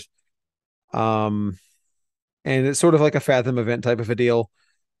theaters. Um, and it's sort of like a Fathom event type of a deal.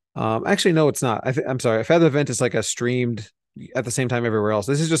 Actually, no, it's not. I'm sorry. Feather Vent is like a streamed at the same time everywhere else.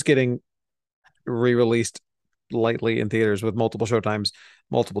 This is just getting re-released lightly in theaters with multiple showtimes,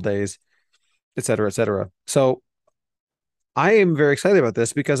 multiple days, et cetera, et cetera. So I am very excited about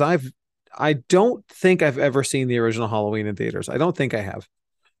this because I don't think I've ever seen the original Halloween in theaters. I don't think I have.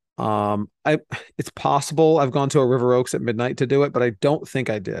 I It's possible I've gone to a River Oaks at midnight to do it, but I don't think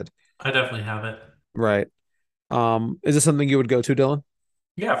I did. I definitely have it. Right. Is this something you would go to, Dylan?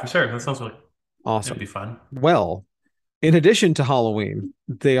 Yeah, for sure. That sounds like it'd be Awesome. fun. Well, in addition to Halloween,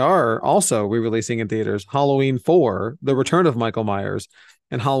 they are also re-releasing in theaters Halloween 4, The Return of Michael Myers,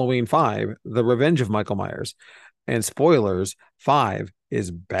 and Halloween 5, The Revenge of Michael Myers. And spoilers, 5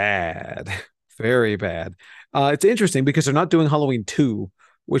 is bad. Very bad. It's interesting because they're not doing Halloween 2,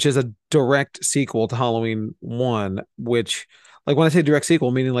 which is a direct sequel to Halloween 1, which, like, when I say direct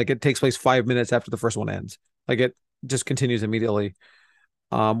sequel, meaning like it takes place 5 minutes after the first one ends. Like it just continues immediately.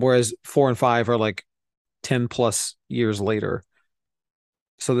 Whereas 4 and 5 are like 10 plus years later.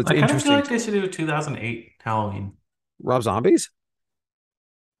 So that's I kind of feel interesting. like they should do 2008 Halloween. Rob Zombies?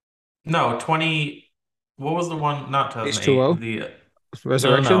 No, 20. What was the one? Not H2O? 2008. No, no,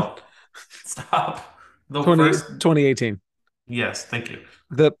 Resurrection? no. Stop. The 20, first. 2018. Yes, thank you.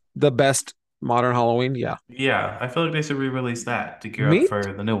 The best modern Halloween? Yeah. Yeah, I feel like they should re-release that to gear up Me for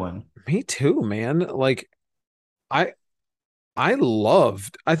the new one. me too, man. Like I I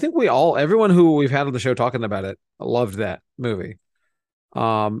think everyone who we've had on the show talking about it loved that movie.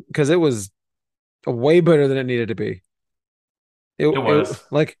 Because it was way better than it needed to be. It It was.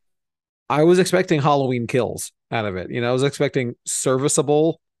 like I was expecting Halloween Kills out of it. I was expecting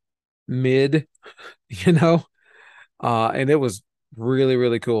serviceable mid, you know, and it was really,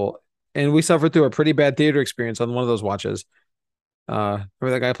 really cool. And we suffered through a pretty bad theater experience on one of those watches. Remember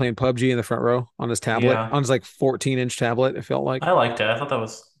that guy playing PUBG in the front row on his tablet, Yeah, on his like 14-inch tablet, it felt like. I liked it. I thought that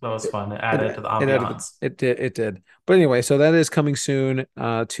was fun. It added to the It added ambiance. it did. But anyway, so that is coming soon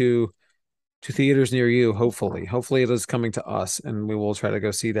to theaters near you, hopefully. Hopefully it is coming to us and we will try to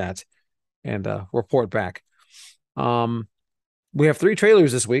go see that and report back. Um we have three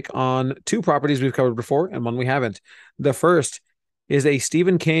trailers this week on two properties we've covered before and one we haven't. The first is a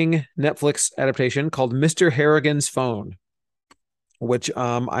Stephen King Netflix adaptation called Mr. Harrigan's Phone, which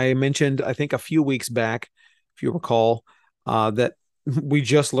I mentioned, I think, a few weeks back, if you recall, that we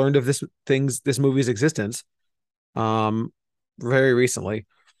just learned of this movie's existence um, very recently.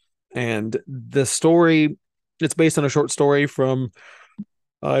 And the story, it's based on a short story from,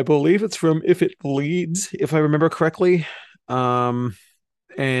 I believe it's from If It Bleeds, if I remember correctly. Um,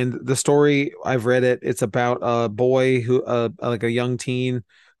 and the story, I've read it. It's about a boy who, like a young teen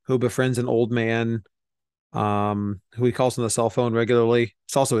who befriends an old man, who he calls on the cell phone regularly.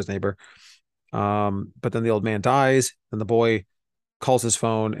 It's also his neighbor. But then the old man dies, and the boy calls his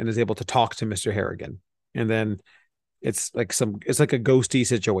phone and is able to talk to Mr. Harrigan. And then it's like a ghosty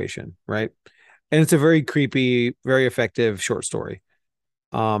situation, right? And it's a very creepy, very effective short story.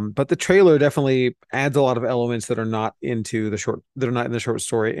 But the trailer definitely adds a lot of elements that are not in the short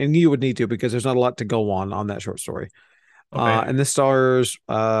story, and you would need to because there's not a lot to go on that short story. Okay. And this stars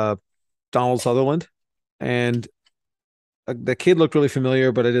Donald Sutherland, and the kid looked really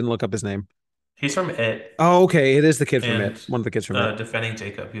familiar, but I didn't look up his name. He's from It Oh, okay, it is the kid from It, and one of the kids from It. Defending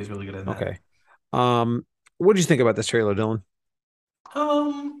Jacob. He was really good in that. Okay. What did you think about this trailer, Dylan?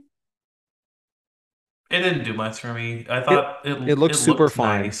 Um, it didn't do much for me. I It thought it it looks super looked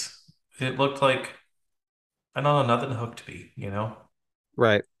fine, nice. It looked like I don't know, nothing hooked me, you know?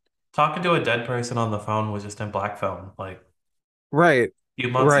 right? Talking to a dead person on the phone was just in black phone like a Right, few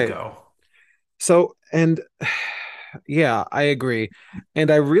months right. ago. So, and yeah, I agree. And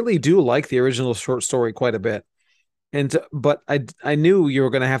I really do like the original short story quite a bit. And but I knew you were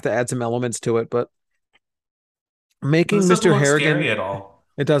going to have to add some elements to it, but making This doesn't Mr. look Harrigan, scary at all.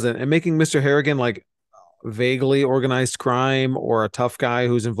 it doesn't. And making Mr. Harrigan like vaguely organized crime or a tough guy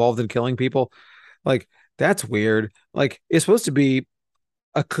who's involved in killing people, like that's weird. Like it's supposed to be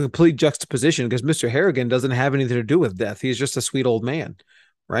a complete juxtaposition because Mr. Harrigan doesn't have anything to do with death. He's just a sweet old man,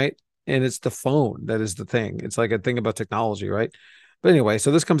 right? And it's the phone that is the thing. It's like a thing about technology, right? But anyway,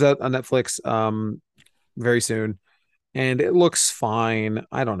 so this comes out on Netflix very soon, and it looks fine.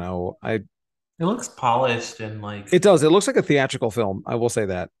 I don't know. I It looks polished and It does. It looks like a theatrical film. I will say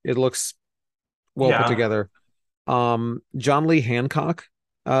that. It looks well put yeah. together. John Lee Hancock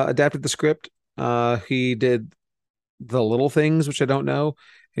adapted the script. He did The Little Things, which I don't know.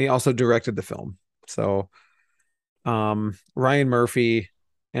 And he also directed the film. So Ryan Murphy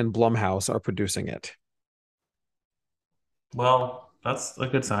and Blumhouse are producing it. Well, that's a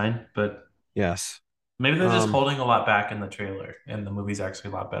good sign, but Yes. Maybe they're just Um, holding a lot back in the trailer, and the movie's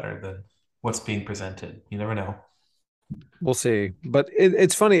actually a lot better than what's being presented. You never know. we'll see. But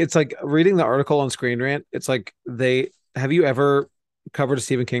it's funny. It's like reading the article on Screen Rant. It's like they have you ever covered a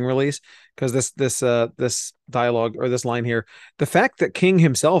Stephen King release? Because this dialogue or this line here, the fact that King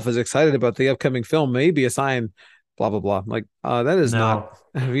himself is excited about the upcoming film may be a sign. Blah blah blah. Like that is not. No.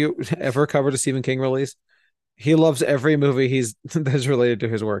 Have you ever covered a Stephen King release? He loves every movie he's that's related to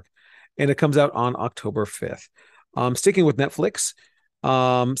his work, and it comes out on October 5th. Sticking with Netflix,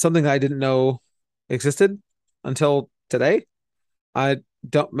 something I didn't know existed until today. I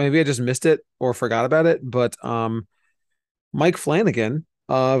don't maybe I just missed it or forgot about it, but Mike Flanagan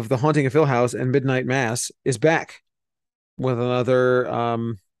of The Haunting of Hill House and Midnight Mass is back with another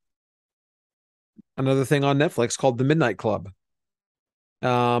thing on Netflix called The Midnight Club.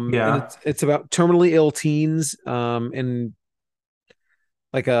 And Yeah. it's about terminally ill teens in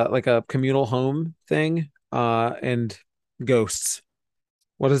like a communal home thing and ghosts.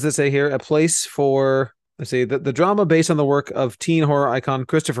 What does it say here? A place for, let's see, the drama based on the work of teen horror icon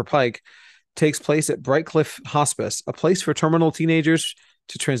Christopher Pike takes place at Brightcliff Hospice, a place for terminal teenagers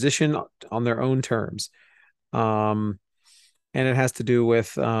to transition on their own terms. Um, and it has to do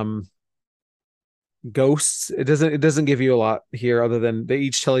with ghosts. It doesn't give you a lot here other than they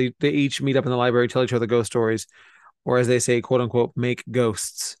each meet up in the library, tell each other ghost stories, or as they say, quote unquote, make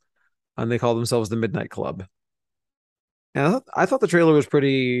ghosts. And they call themselves the Midnight Club. And I thought the trailer was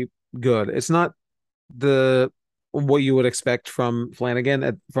pretty good. It's not the what you would expect from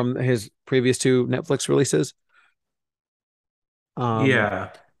Flanagan from his previous two Netflix releases. Um, Yeah.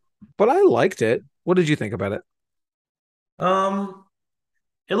 but I liked it. What did you think about it? Um,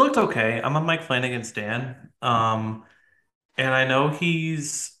 it looked okay. I'm a Mike Flanagan stan. And I know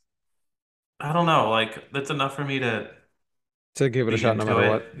I don't know, like that's enough for me to To give it a be shot no into matter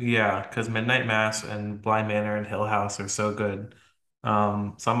what. it. Yeah, because Midnight Mass and Blind Manor and Hill House are so good. So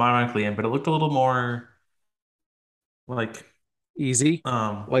I'm ironically in, but it looked a little more like Easy.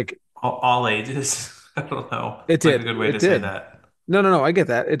 um Like all ages. I don't know, it like a did. good way It to say did. that. No, no, no. I get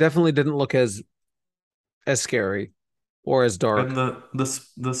that. It definitely didn't look as scary or as And dark.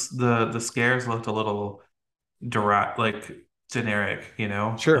 the scares looked a little direct, like generic, you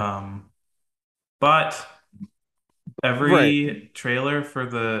know. Sure. But Right. every trailer for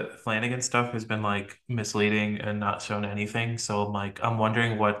the Flanagan stuff has been like misleading and not shown anything. So I'm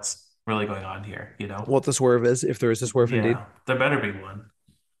wondering what's really going on here, you know? What the swerve is, if there is a swerve indeed. Yeah, there better be one.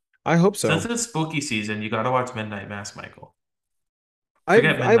 I hope Since so. it's spooky season, you gotta watch Midnight Mass, Michael. I've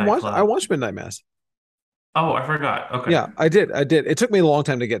Forget I Midnight watched I Club. watched Midnight Mass. Oh, I forgot. Okay. Yeah, I did. I did. It took me a long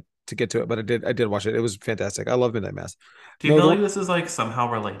time to get to it, but I did watch it. It was fantastic. I love Midnight Mass. Do you No, feel the like this is like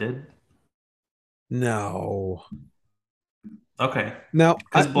somehow related? no. Okay. Now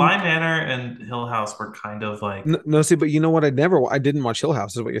Because Blind Manor and Hill House were kind of like no, see, but you know what? I didn't watch Hill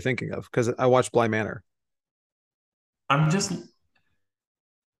House is what you're thinking of because I watched Bly Manor. I'm just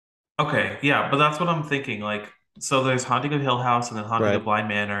okay, yeah, but that's what I'm thinking. Like, so there's Haunting of Hill House and then Haunting Right. of Bly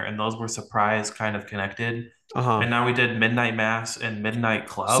Manor, and those were surprise kind of connected. Uh-huh. And now we did Midnight Mass and Midnight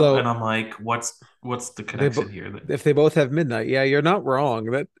Club, and So I'm like, what's the they connection bo- here? if they both have midnight, yeah, you're not wrong.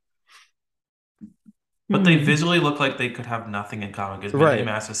 That But they Hmm. visually look like they could have nothing in common because Midnight Right.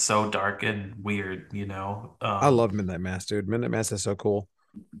 Mass is so dark and weird, you know. I love Midnight Mass, dude. Midnight Mass is so cool.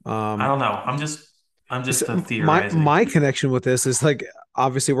 I Um don't know. I'm so just my theorizing. my connection with this is like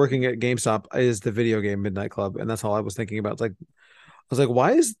obviously working at GameStop is the video game Midnight Club, and that's all I was thinking about. It's like I was like,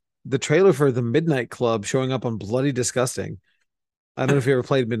 why is the trailer for the Midnight Club showing up on Bloody Disgusting? I don't know if you ever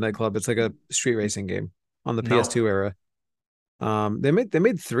played Midnight Club. It's like a street racing game on the Nope. PS2 era. They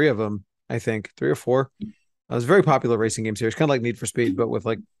made three of them, I think, three or four. It was a very popular racing game series, kind of like Need for Speed, but with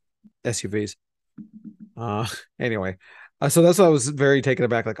like SUVs. Uh, anyway, so that's why I was very taken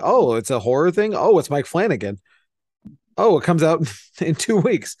aback. Like, oh, it's a horror thing. Oh, it's Mike Flanagan. Oh, it comes out in 2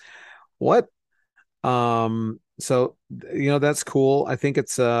 weeks. What? So that's cool. I think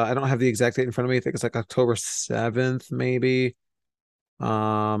it's I don't have the exact date in front of me. I think it's like October 7th, maybe.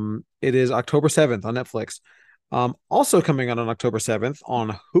 It is October 7th on Netflix. Also coming out on October 7th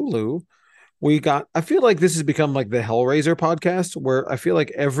on Hulu. I feel like this has become like the Hellraiser podcast where I feel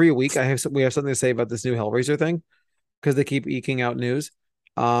like every week we have something to say about this new Hellraiser thing because they keep eking out news.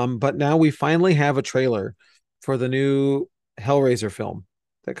 But now we finally have a trailer for the new Hellraiser film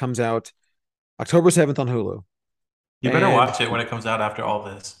that comes out October 7th on Hulu. You better And watch it when it comes out after all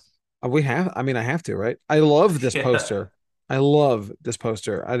this. I mean, I have to, right? I love this Yeah. poster. I love this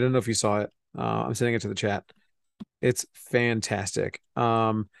poster. I don't know if you saw it. I'm sending it to the chat. It's fantastic.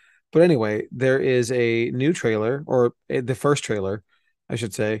 But anyway, there is a new trailer, or the first trailer, I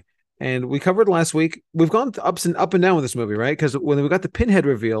should say, And we covered last week. We've gone up and down with this movie, right? Because when we got the Pinhead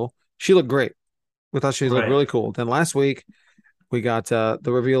reveal, she looked great. We thought she looked Right. really cool. Then last week we got the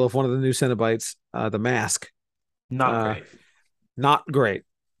reveal of one of the new Cenobites, the mask. Not Uh, great. Not great.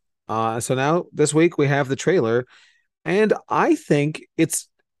 So now this week we have the trailer, and I think it's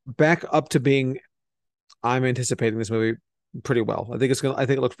back up to being. I'm anticipating this movie pretty well. I think it's gonna. I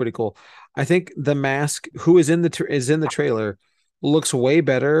think it looks pretty cool. I think the mask, who is in the trailer, looks way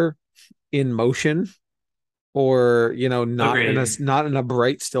better in motion, or Agreed. not in a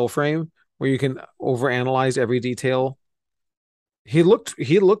bright still frame where you can overanalyze every detail. He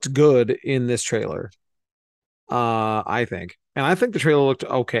looked good in this trailer. I think, and I think the trailer looked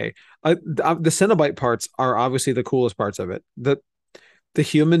okay. The Cenobite parts are obviously the coolest parts of it. The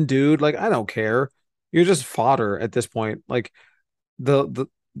human dude, like I don't care. You're just fodder at this point. Like the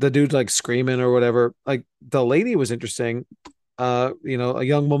dude like screaming or whatever. Like the lady was interesting. A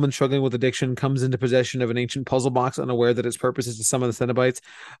young woman struggling with addiction comes into possession of an ancient puzzle box, unaware that its purpose is to summon the Cenobites,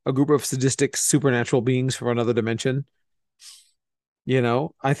 a group of sadistic supernatural beings from another dimension.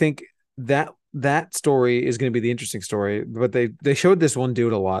 I think that story is going to be the interesting story. But they showed this one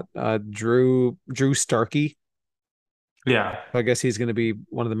dude a lot, Drew Starkey. Yeah. I guess he's going to be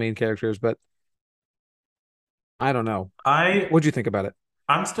one of the main characters, but I don't know. I What'd you think about it?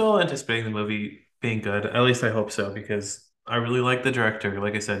 I'm still anticipating the movie being good. At least I hope so because I really like the director.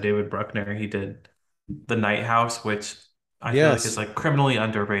 Like I said, David Bruckner. He did The Night House, which I feel like is Yes, like criminally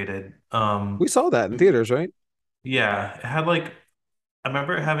underrated. we saw that in theaters, right? Yeah, it had like I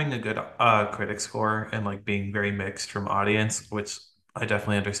remember it having a good critic score and like being very mixed from audience, which I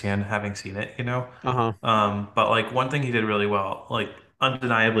definitely understand having seen it, you know. Uh-huh. But like one thing he did really well, like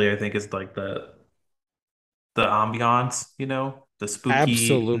undeniably, I think is like the ambiance, you know, the spooky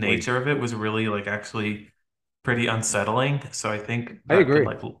Absolutely. nature of it was really like actually pretty unsettling. So I think I that could agree.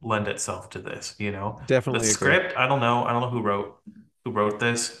 like lend itself to this, you know. The Definitely agree. script, I don't know. I don't know who wrote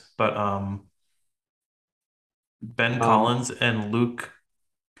this, but Ben Um, Collins and Luke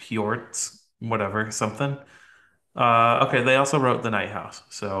Hjortz, whatever, something. Okay, they also wrote The Night House.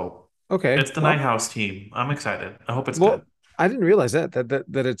 So okay. it's the Night Well, House team. I'm excited. I hope it's well, good. I didn't realize that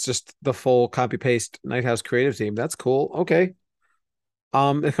it's just the full copy paste Night House creative team. That's cool. Okay.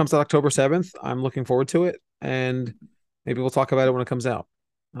 It comes out October 7th. I'm looking forward to it, and maybe we'll talk about it when it comes out.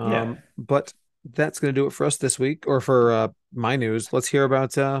 Yeah. But that's going to do it for us this week, or for my news. Let's hear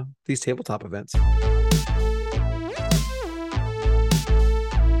about these tabletop events.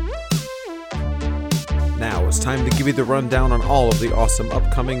 Now it's time to give you the rundown on all of the awesome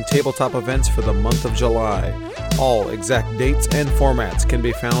upcoming tabletop events for the month of July. All exact dates and formats can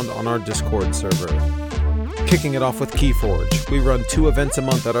be found on our Discord server. Kicking it off with Keyforge. We run 2 events a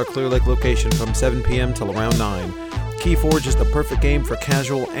month at our Clear Lake location from 7 p.m. till around 9. Keyforge is the perfect game for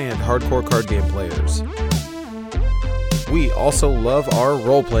casual and hardcore card game players. We also love our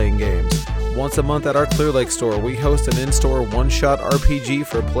role-playing games. Once a month at our Clear Lake store, we host an in-store one-shot RPG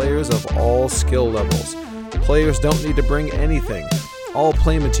for players of all skill levels. Players don't need to bring anything. All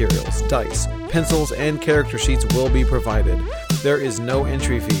play materials, dice, pencils, and character sheets will be provided. There is no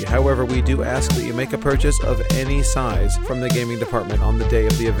entry fee. However, we do ask that you make a purchase of any size from the gaming department on the day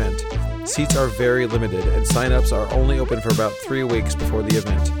of the event. Seats are very limited, and sign-ups are only open for about 3 weeks before the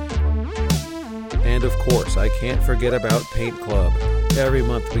event. And of course, I can't forget about Paint Club. Every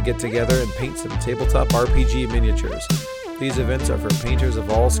month we get together and paint some tabletop RPG miniatures. These events are for painters of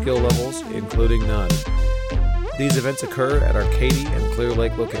all skill levels, including none. These events occur at our Katy and Clear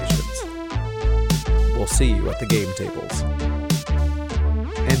Lake locations. We'll see you at the game tables.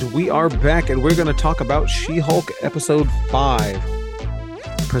 And we are back, and we're going to talk about She-Hulk Episode 5,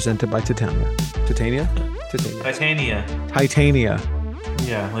 presented by Titania. Titania? Titania. Titania. Titania.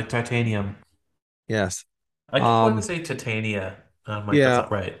 Yeah, like titanium. Yes. I keep wanting to Um, say Titania. I'm like, that's yeah,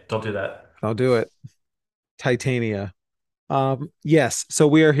 not right. Don't do that. I'll do it. Titania. Yes. So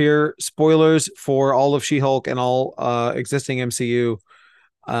we are here. Spoilers for all of She-Hulk and all existing MCU,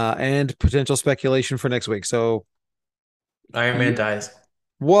 and potential speculation for next week. So, Iron Man you, dies.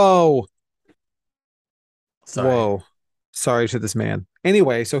 whoa, Sorry. whoa. Sorry to this man.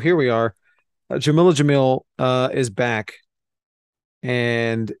 Anyway, so here we are. Jamila Jamil is back,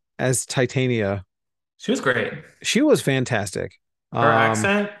 and as Titania, She was great. she was fantastic. Her Um,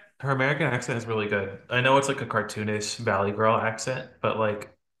 accent, her American accent is really good. I know it's like a cartoonish Valley Girl accent, but like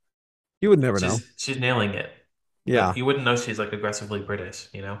you would never know. she's nailing it. Like Yeah, you wouldn't know she's like aggressively British,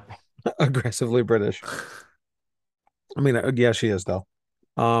 you know? aggressively British. I mean, yeah, she is though.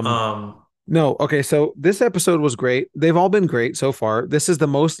 Um, Um, No, okay, so this episode was great. They've all been great so far. This is the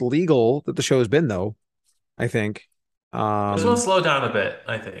most legal that the show has been, though, I think. This will Um, slow down a bit,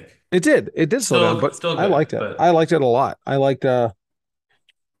 I think. it did slow down, but Still I good, liked it. I but liked it a lot. I liked all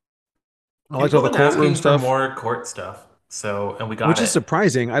people the have been courtroom asking for stuff, more court stuff. So, and we got which is it.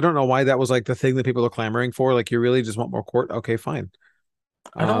 surprising. I don't know why that was like the thing that people are clamoring for. Like, you really just want more court? Okay, fine.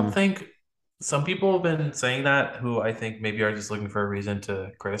 I don't Um, think some people have been saying that who I think maybe are just looking for a reason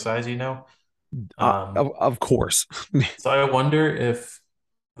to criticize, you know? of course. So I wonder if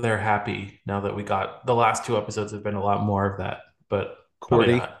they're happy now that we got the last two episodes have been a lot more of that, but probably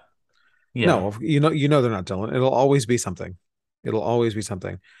Courty. not. Yeah. No, they're not Dylan. It'll always be something. It'll always be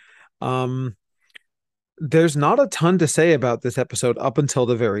something. Um, there's not a ton to say about this episode up until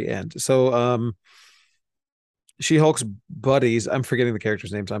the very end. So, She-Hulk's buddies, I'm forgetting the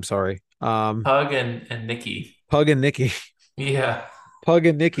characters' names. I'm sorry. Pug and Nikki. Pug and Nikki. Yeah. Pug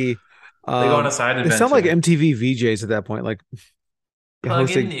and Nikki. They go on a side They sound like adventure. MTV VJs at that point, like Pug and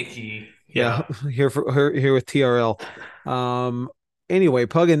hosting. Nikki. Yeah, Yeah. here with TRL. Um, anyway,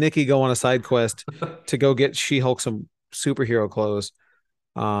 Pug and Nikki go on a side quest to go get She-Hulk some superhero clothes.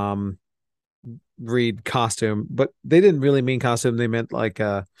 Um, read costume, but they didn't really mean costume. They meant like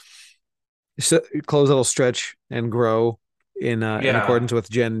clothes that'll stretch and grow in Yeah. accordance with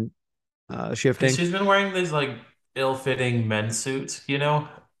gen Because shifting. she's been wearing these like ill-fitting men's suits, you know,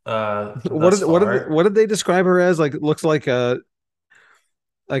 What thus did what did far. what did they describe her as? Like, it looks like a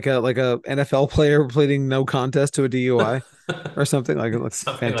NFL player pleading no contest to a DUI or something. Like, it looks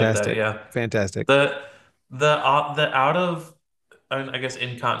Something like that, fantastic, yeah. fantastic. The the out of I guess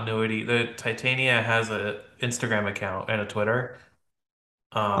in continuity, the Titania has a Instagram account and a Twitter.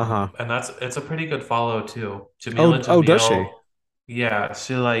 Uh-huh. And that's it's a pretty good follow too. Oh, Jamila oh, does she? Jamil, yeah,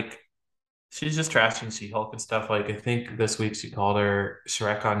 she's just trashing She-Hulk and stuff. Like I think this week she called her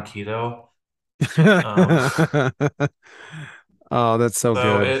Shrek on keto. Um, Oh, that's so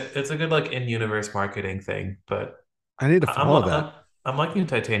so good. it's a good like in-universe marketing thing. But I need to I- I'm follow that. I'm liking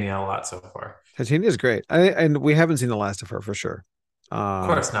Titania a lot so far. Titania is great. And we haven't seen the last of her for sure. Of Um,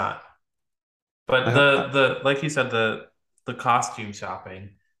 course not. But I the like you said, the costume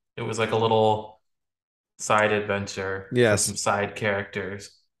shopping, it was like a little side adventure for yes, some side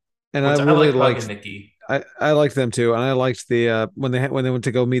characters, and I which I really like Pug and liked. Nikki. I liked them too, and I liked when they went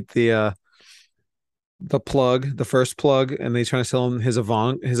to go meet the plug, the first plug, and they trying to sell him his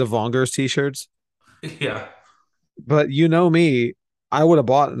Avongers t-shirts. Yeah. But you know me, I would have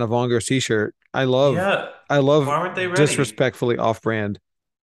bought an Avongers t-shirt. Yeah. I love Why aren't they ready? disrespectfully off-brand.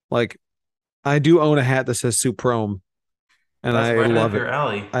 Like, I do own a hat that says Supreme, and That's I right love up it. your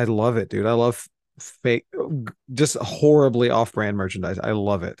alley. I love it, dude. I love fake, just horribly off-brand merchandise. I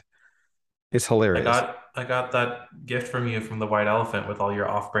love it. It's hilarious. I got that gift from you from the White Elephant with all your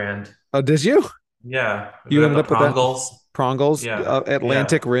off-brand. Oh, did you? Yeah. We You got ended the up with that Prongles. Prongles Yeah. Yeah.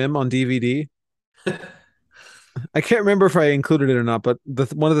 Atlantic Rim on DVD. I can't remember if I included it or not, but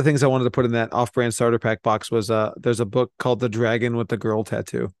one of the things I wanted to put in that off-brand starter pack box was there's a book called The Dragon with the Girl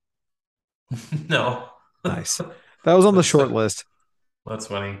Tattoo. No. Nice. That was on the That's short list. that's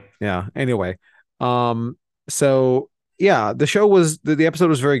funny. Yeah. Anyway, so yeah, the episode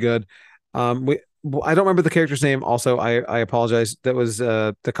was very good. We I don't remember the character's name. Also, I apologize. That was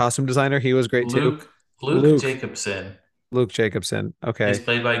the costume designer. He was great too. Luke Luke Luke Jacobson Luke Jacobson. is Okay,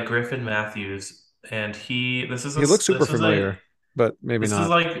 played by Griffin Matthews, and he he looks super familiar, but maybe this is not.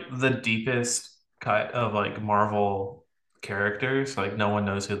 like the deepest cut of like Marvel characters. Like no one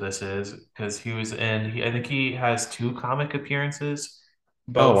knows who this is because I think he has two comic appearances,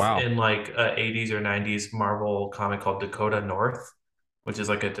 Oh both wow. in like a 80s or 90s Marvel comic called Dakota North, which is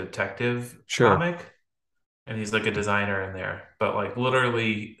like a detective Sure. comic, and he's like a designer in there. But like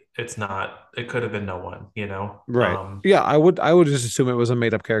literally it's not it could have been no one, you know? Right. Yeah, I would just assume it was a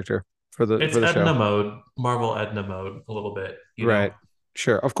made up character for the It's for the Edna show. mode, Marvel Edna mode a little bit, you know? Right.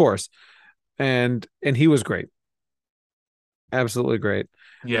 Sure. Of course. And he was great. Absolutely great.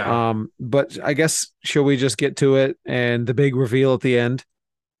 Yeah. But I guess shall we just get to it and the big reveal at the end?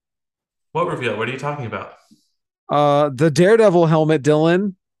 What reveal? What are you talking about? The Daredevil helmet,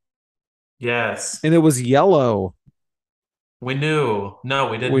 Dylan, Yes. and it was yellow. We knew. No,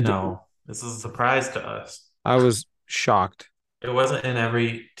 we We didn't d- know. This is a surprise to us. I was shocked. It wasn't in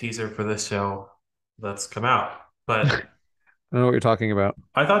every teaser for this show that's come out. I But don't know what you're talking about.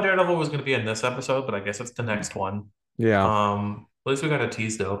 I thought Daredevil was going to be in this episode, but I guess it's the next one. Yeah. At least we got a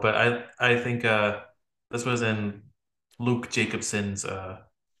tease though. But I think this was in Luke Jacobson's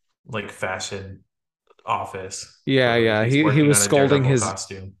like fashion office Yeah, where yeah. he's He working was on a scolding Daredevil his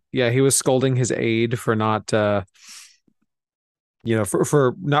costume. yeah, he was scolding his aide for not for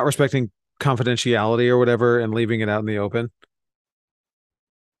not respecting confidentiality or whatever and leaving it out in the open.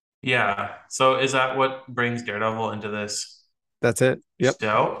 Yeah. So is that what brings Daredevil into this That's it. Yep.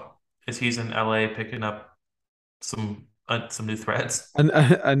 show? Is he's in LA picking up some new threads?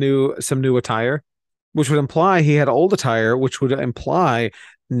 Some new attire, which would imply he had old attire, which would imply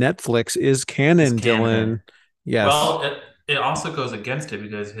Netflix is Is canon, canon. Dylan. Yes. Well, it also goes against it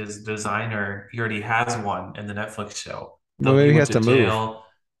because his designer, he already has one in the Netflix show. Well, Though he maybe he went has to to move. jail,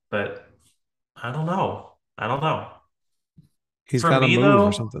 but I don't know. I don't know. He's For got to me move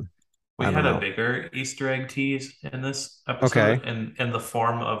or though, something. we I don't had a know. bigger Easter egg tease in this Okay. episode in the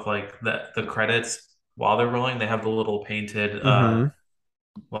form of like the credits while they're rolling, they have the little painted Mm-hmm.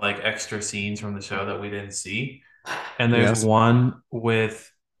 like extra scenes from the show that we didn't see. And there's Yes. one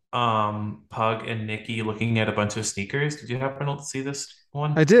with Pug and Nikki looking at a bunch of sneakers. Did you happen to see this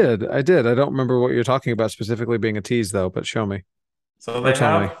I one? did. I did. I don't remember what you're talking about specifically being a tease though, but show me So or they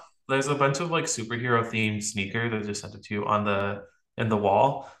tell me. have there's a bunch of like superhero themed sneakers. I just sent it to you on the in the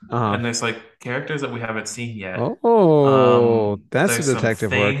wall. Uh-huh. And there's like characters that we haven't seen yet. Oh, that's the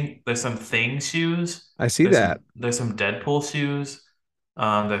detective work. There's some thing shoes. I see that. There's some Deadpool shoes.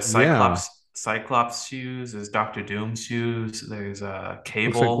 There's Yeah. Cyclops shoes. There's Doctor Doom shoes. There's Looks like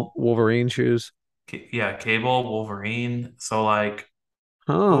Cable. Wolverine shoes. Yeah, Cable, Wolverine. So like,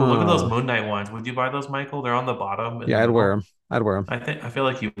 oh, look at those Huh. Moon Knight ones. Would you buy those, Michael? They're on the bottom in the Yeah, I'd wear them. middle. I'd wear them. I feel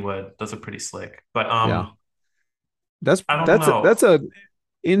like you would. Those are pretty slick. But Yeah. That's I don't that's a, know. that's a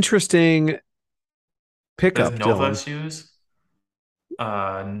interesting There's pickup, Nova Dylan. shoes,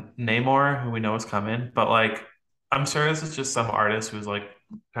 Namor, who we know is coming, but like I'm sure this is just some artist who's like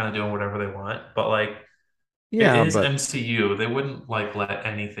kind of doing whatever they want. But like it Yeah, is but MCU. They wouldn't like let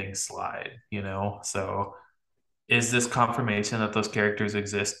anything slide, you know? So is this confirmation that those characters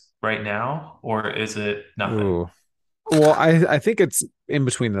exist right now, or is it nothing? ooh. Well, I think it's in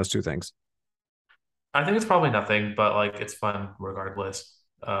between those two things. I think it's probably nothing, but like it's fun regardless.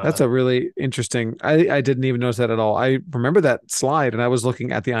 That's a really interesting. I didn't even notice that at all. I remember that slide and I was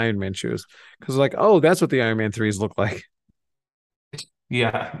looking at the Iron Man shoes because like, oh, that's what the Iron Man threes look like.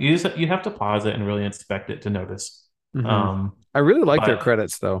 Yeah, you have to pause it and really inspect it to notice. Hmm. Um, I really like their but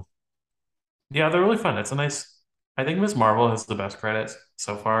credits though. yeah, they're really fun. It's a nice. I think Ms. Marvel has the best credits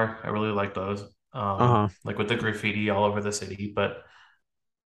so far. I really like those. Uh-huh. Like with the graffiti all over the city. But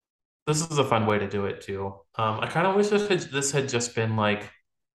this is a fun way to do it too. I kind of wish this had just been like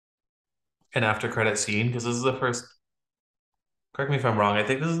an after credit scene because this is the first. Correct me if I'm wrong. I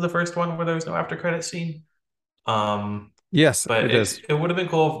think this is the first one where there was no after credit scene. Um, Yes, but it is. it would have been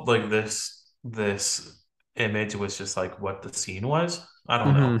cool if like this image was just like what the scene was. I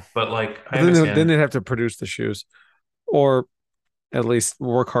don't Hmm. know, but like I But then understand they'd have to produce the shoes or at least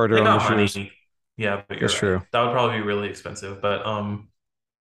work harder they on the got shoes. money. Yeah, but you're That's right. true. That would probably be really expensive. But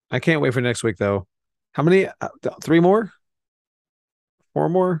I can't wait for next week though. How many? Three more? Four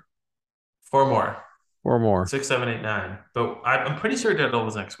more? four more, Four more. 6, 7, 8, 9. But I'm pretty sure Deadpool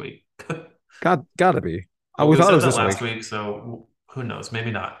was next week. Gotta be. But We we thought it said was that this last week. week, so who knows?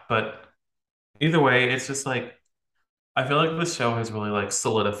 Maybe not. But either way, it's just like I feel like this show has really like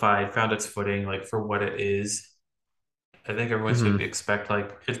solidified, found its footing, like for what it is. I think everyone should Hmm. expect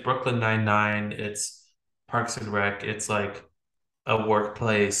like it's Brooklyn Nine-Nine, it's Parks and Rec, it's like a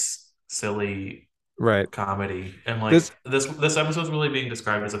workplace silly Right. comedy, and like This this episode is really being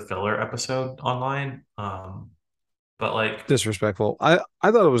described as a filler episode online. But like disrespectful. I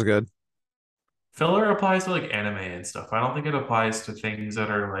thought it was good. filler applies to like anime and stuff. I don't think it applies to things that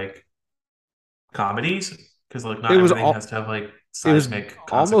are like comedies because like It not was everything all. has to have like It was seismic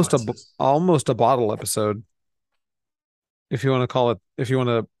almost consequences. almost a bottle episode, if you want to call it. If you want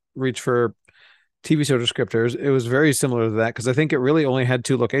to reach for TV show descriptors, it was very similar to that because I think it really only had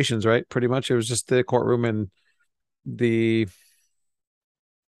two locations, right? Pretty much, it was just the courtroom and the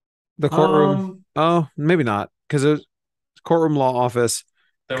the courtroom. Um, Oh, maybe not because it was courtroom, law office,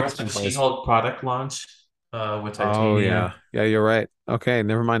 there was the costume place. She-Hulk product launch with Oh yeah, Titania. yeah, you're right. Okay,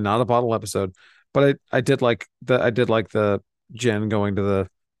 never mind. Not a bottle episode, but I did like the Jen going to the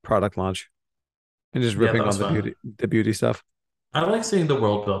product launch and just Yeah, that ripping was on fun. the beauty stuff. I like seeing the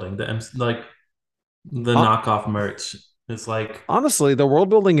world building, like the Uh, knockoff merch. It's like, Honestly, the world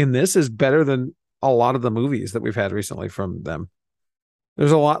building in this is better than a lot of the movies that we've had recently from them.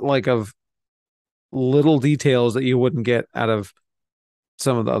 There's a lot like of little details that you wouldn't get out of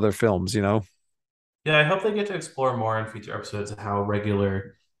some of the other films, you know? yeah, I hope they get to explore more in future episodes how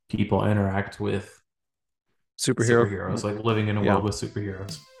regular people interact with Superhero. superheroes, like living in a Yeah. world with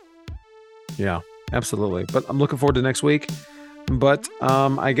superheroes. Yeah. Absolutely. But I'm looking forward to next week. But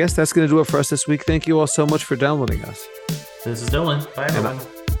I guess that's going to do it for us this week. Thank you all so much for downloading us. This is Dylan. Bye, And everyone.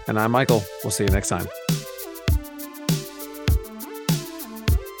 and I'm Michael. We'll see you next time.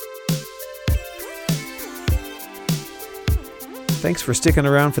 Thanks for sticking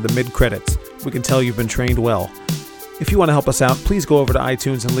around for the mid-credits. We can tell you've been trained well. If you want to help us out, please go over to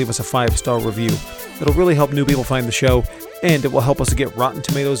iTunes and leave us a 5-star review. It'll really help new people find the show, and it will help us to get Rotten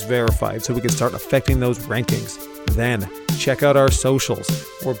Tomatoes verified so we can start affecting those rankings. Then, check out our socials.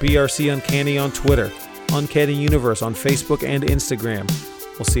 We're BRC Uncanny on Twitter, Uncanny Universe on Facebook and Instagram.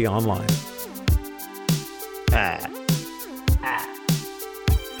 We'll see you online.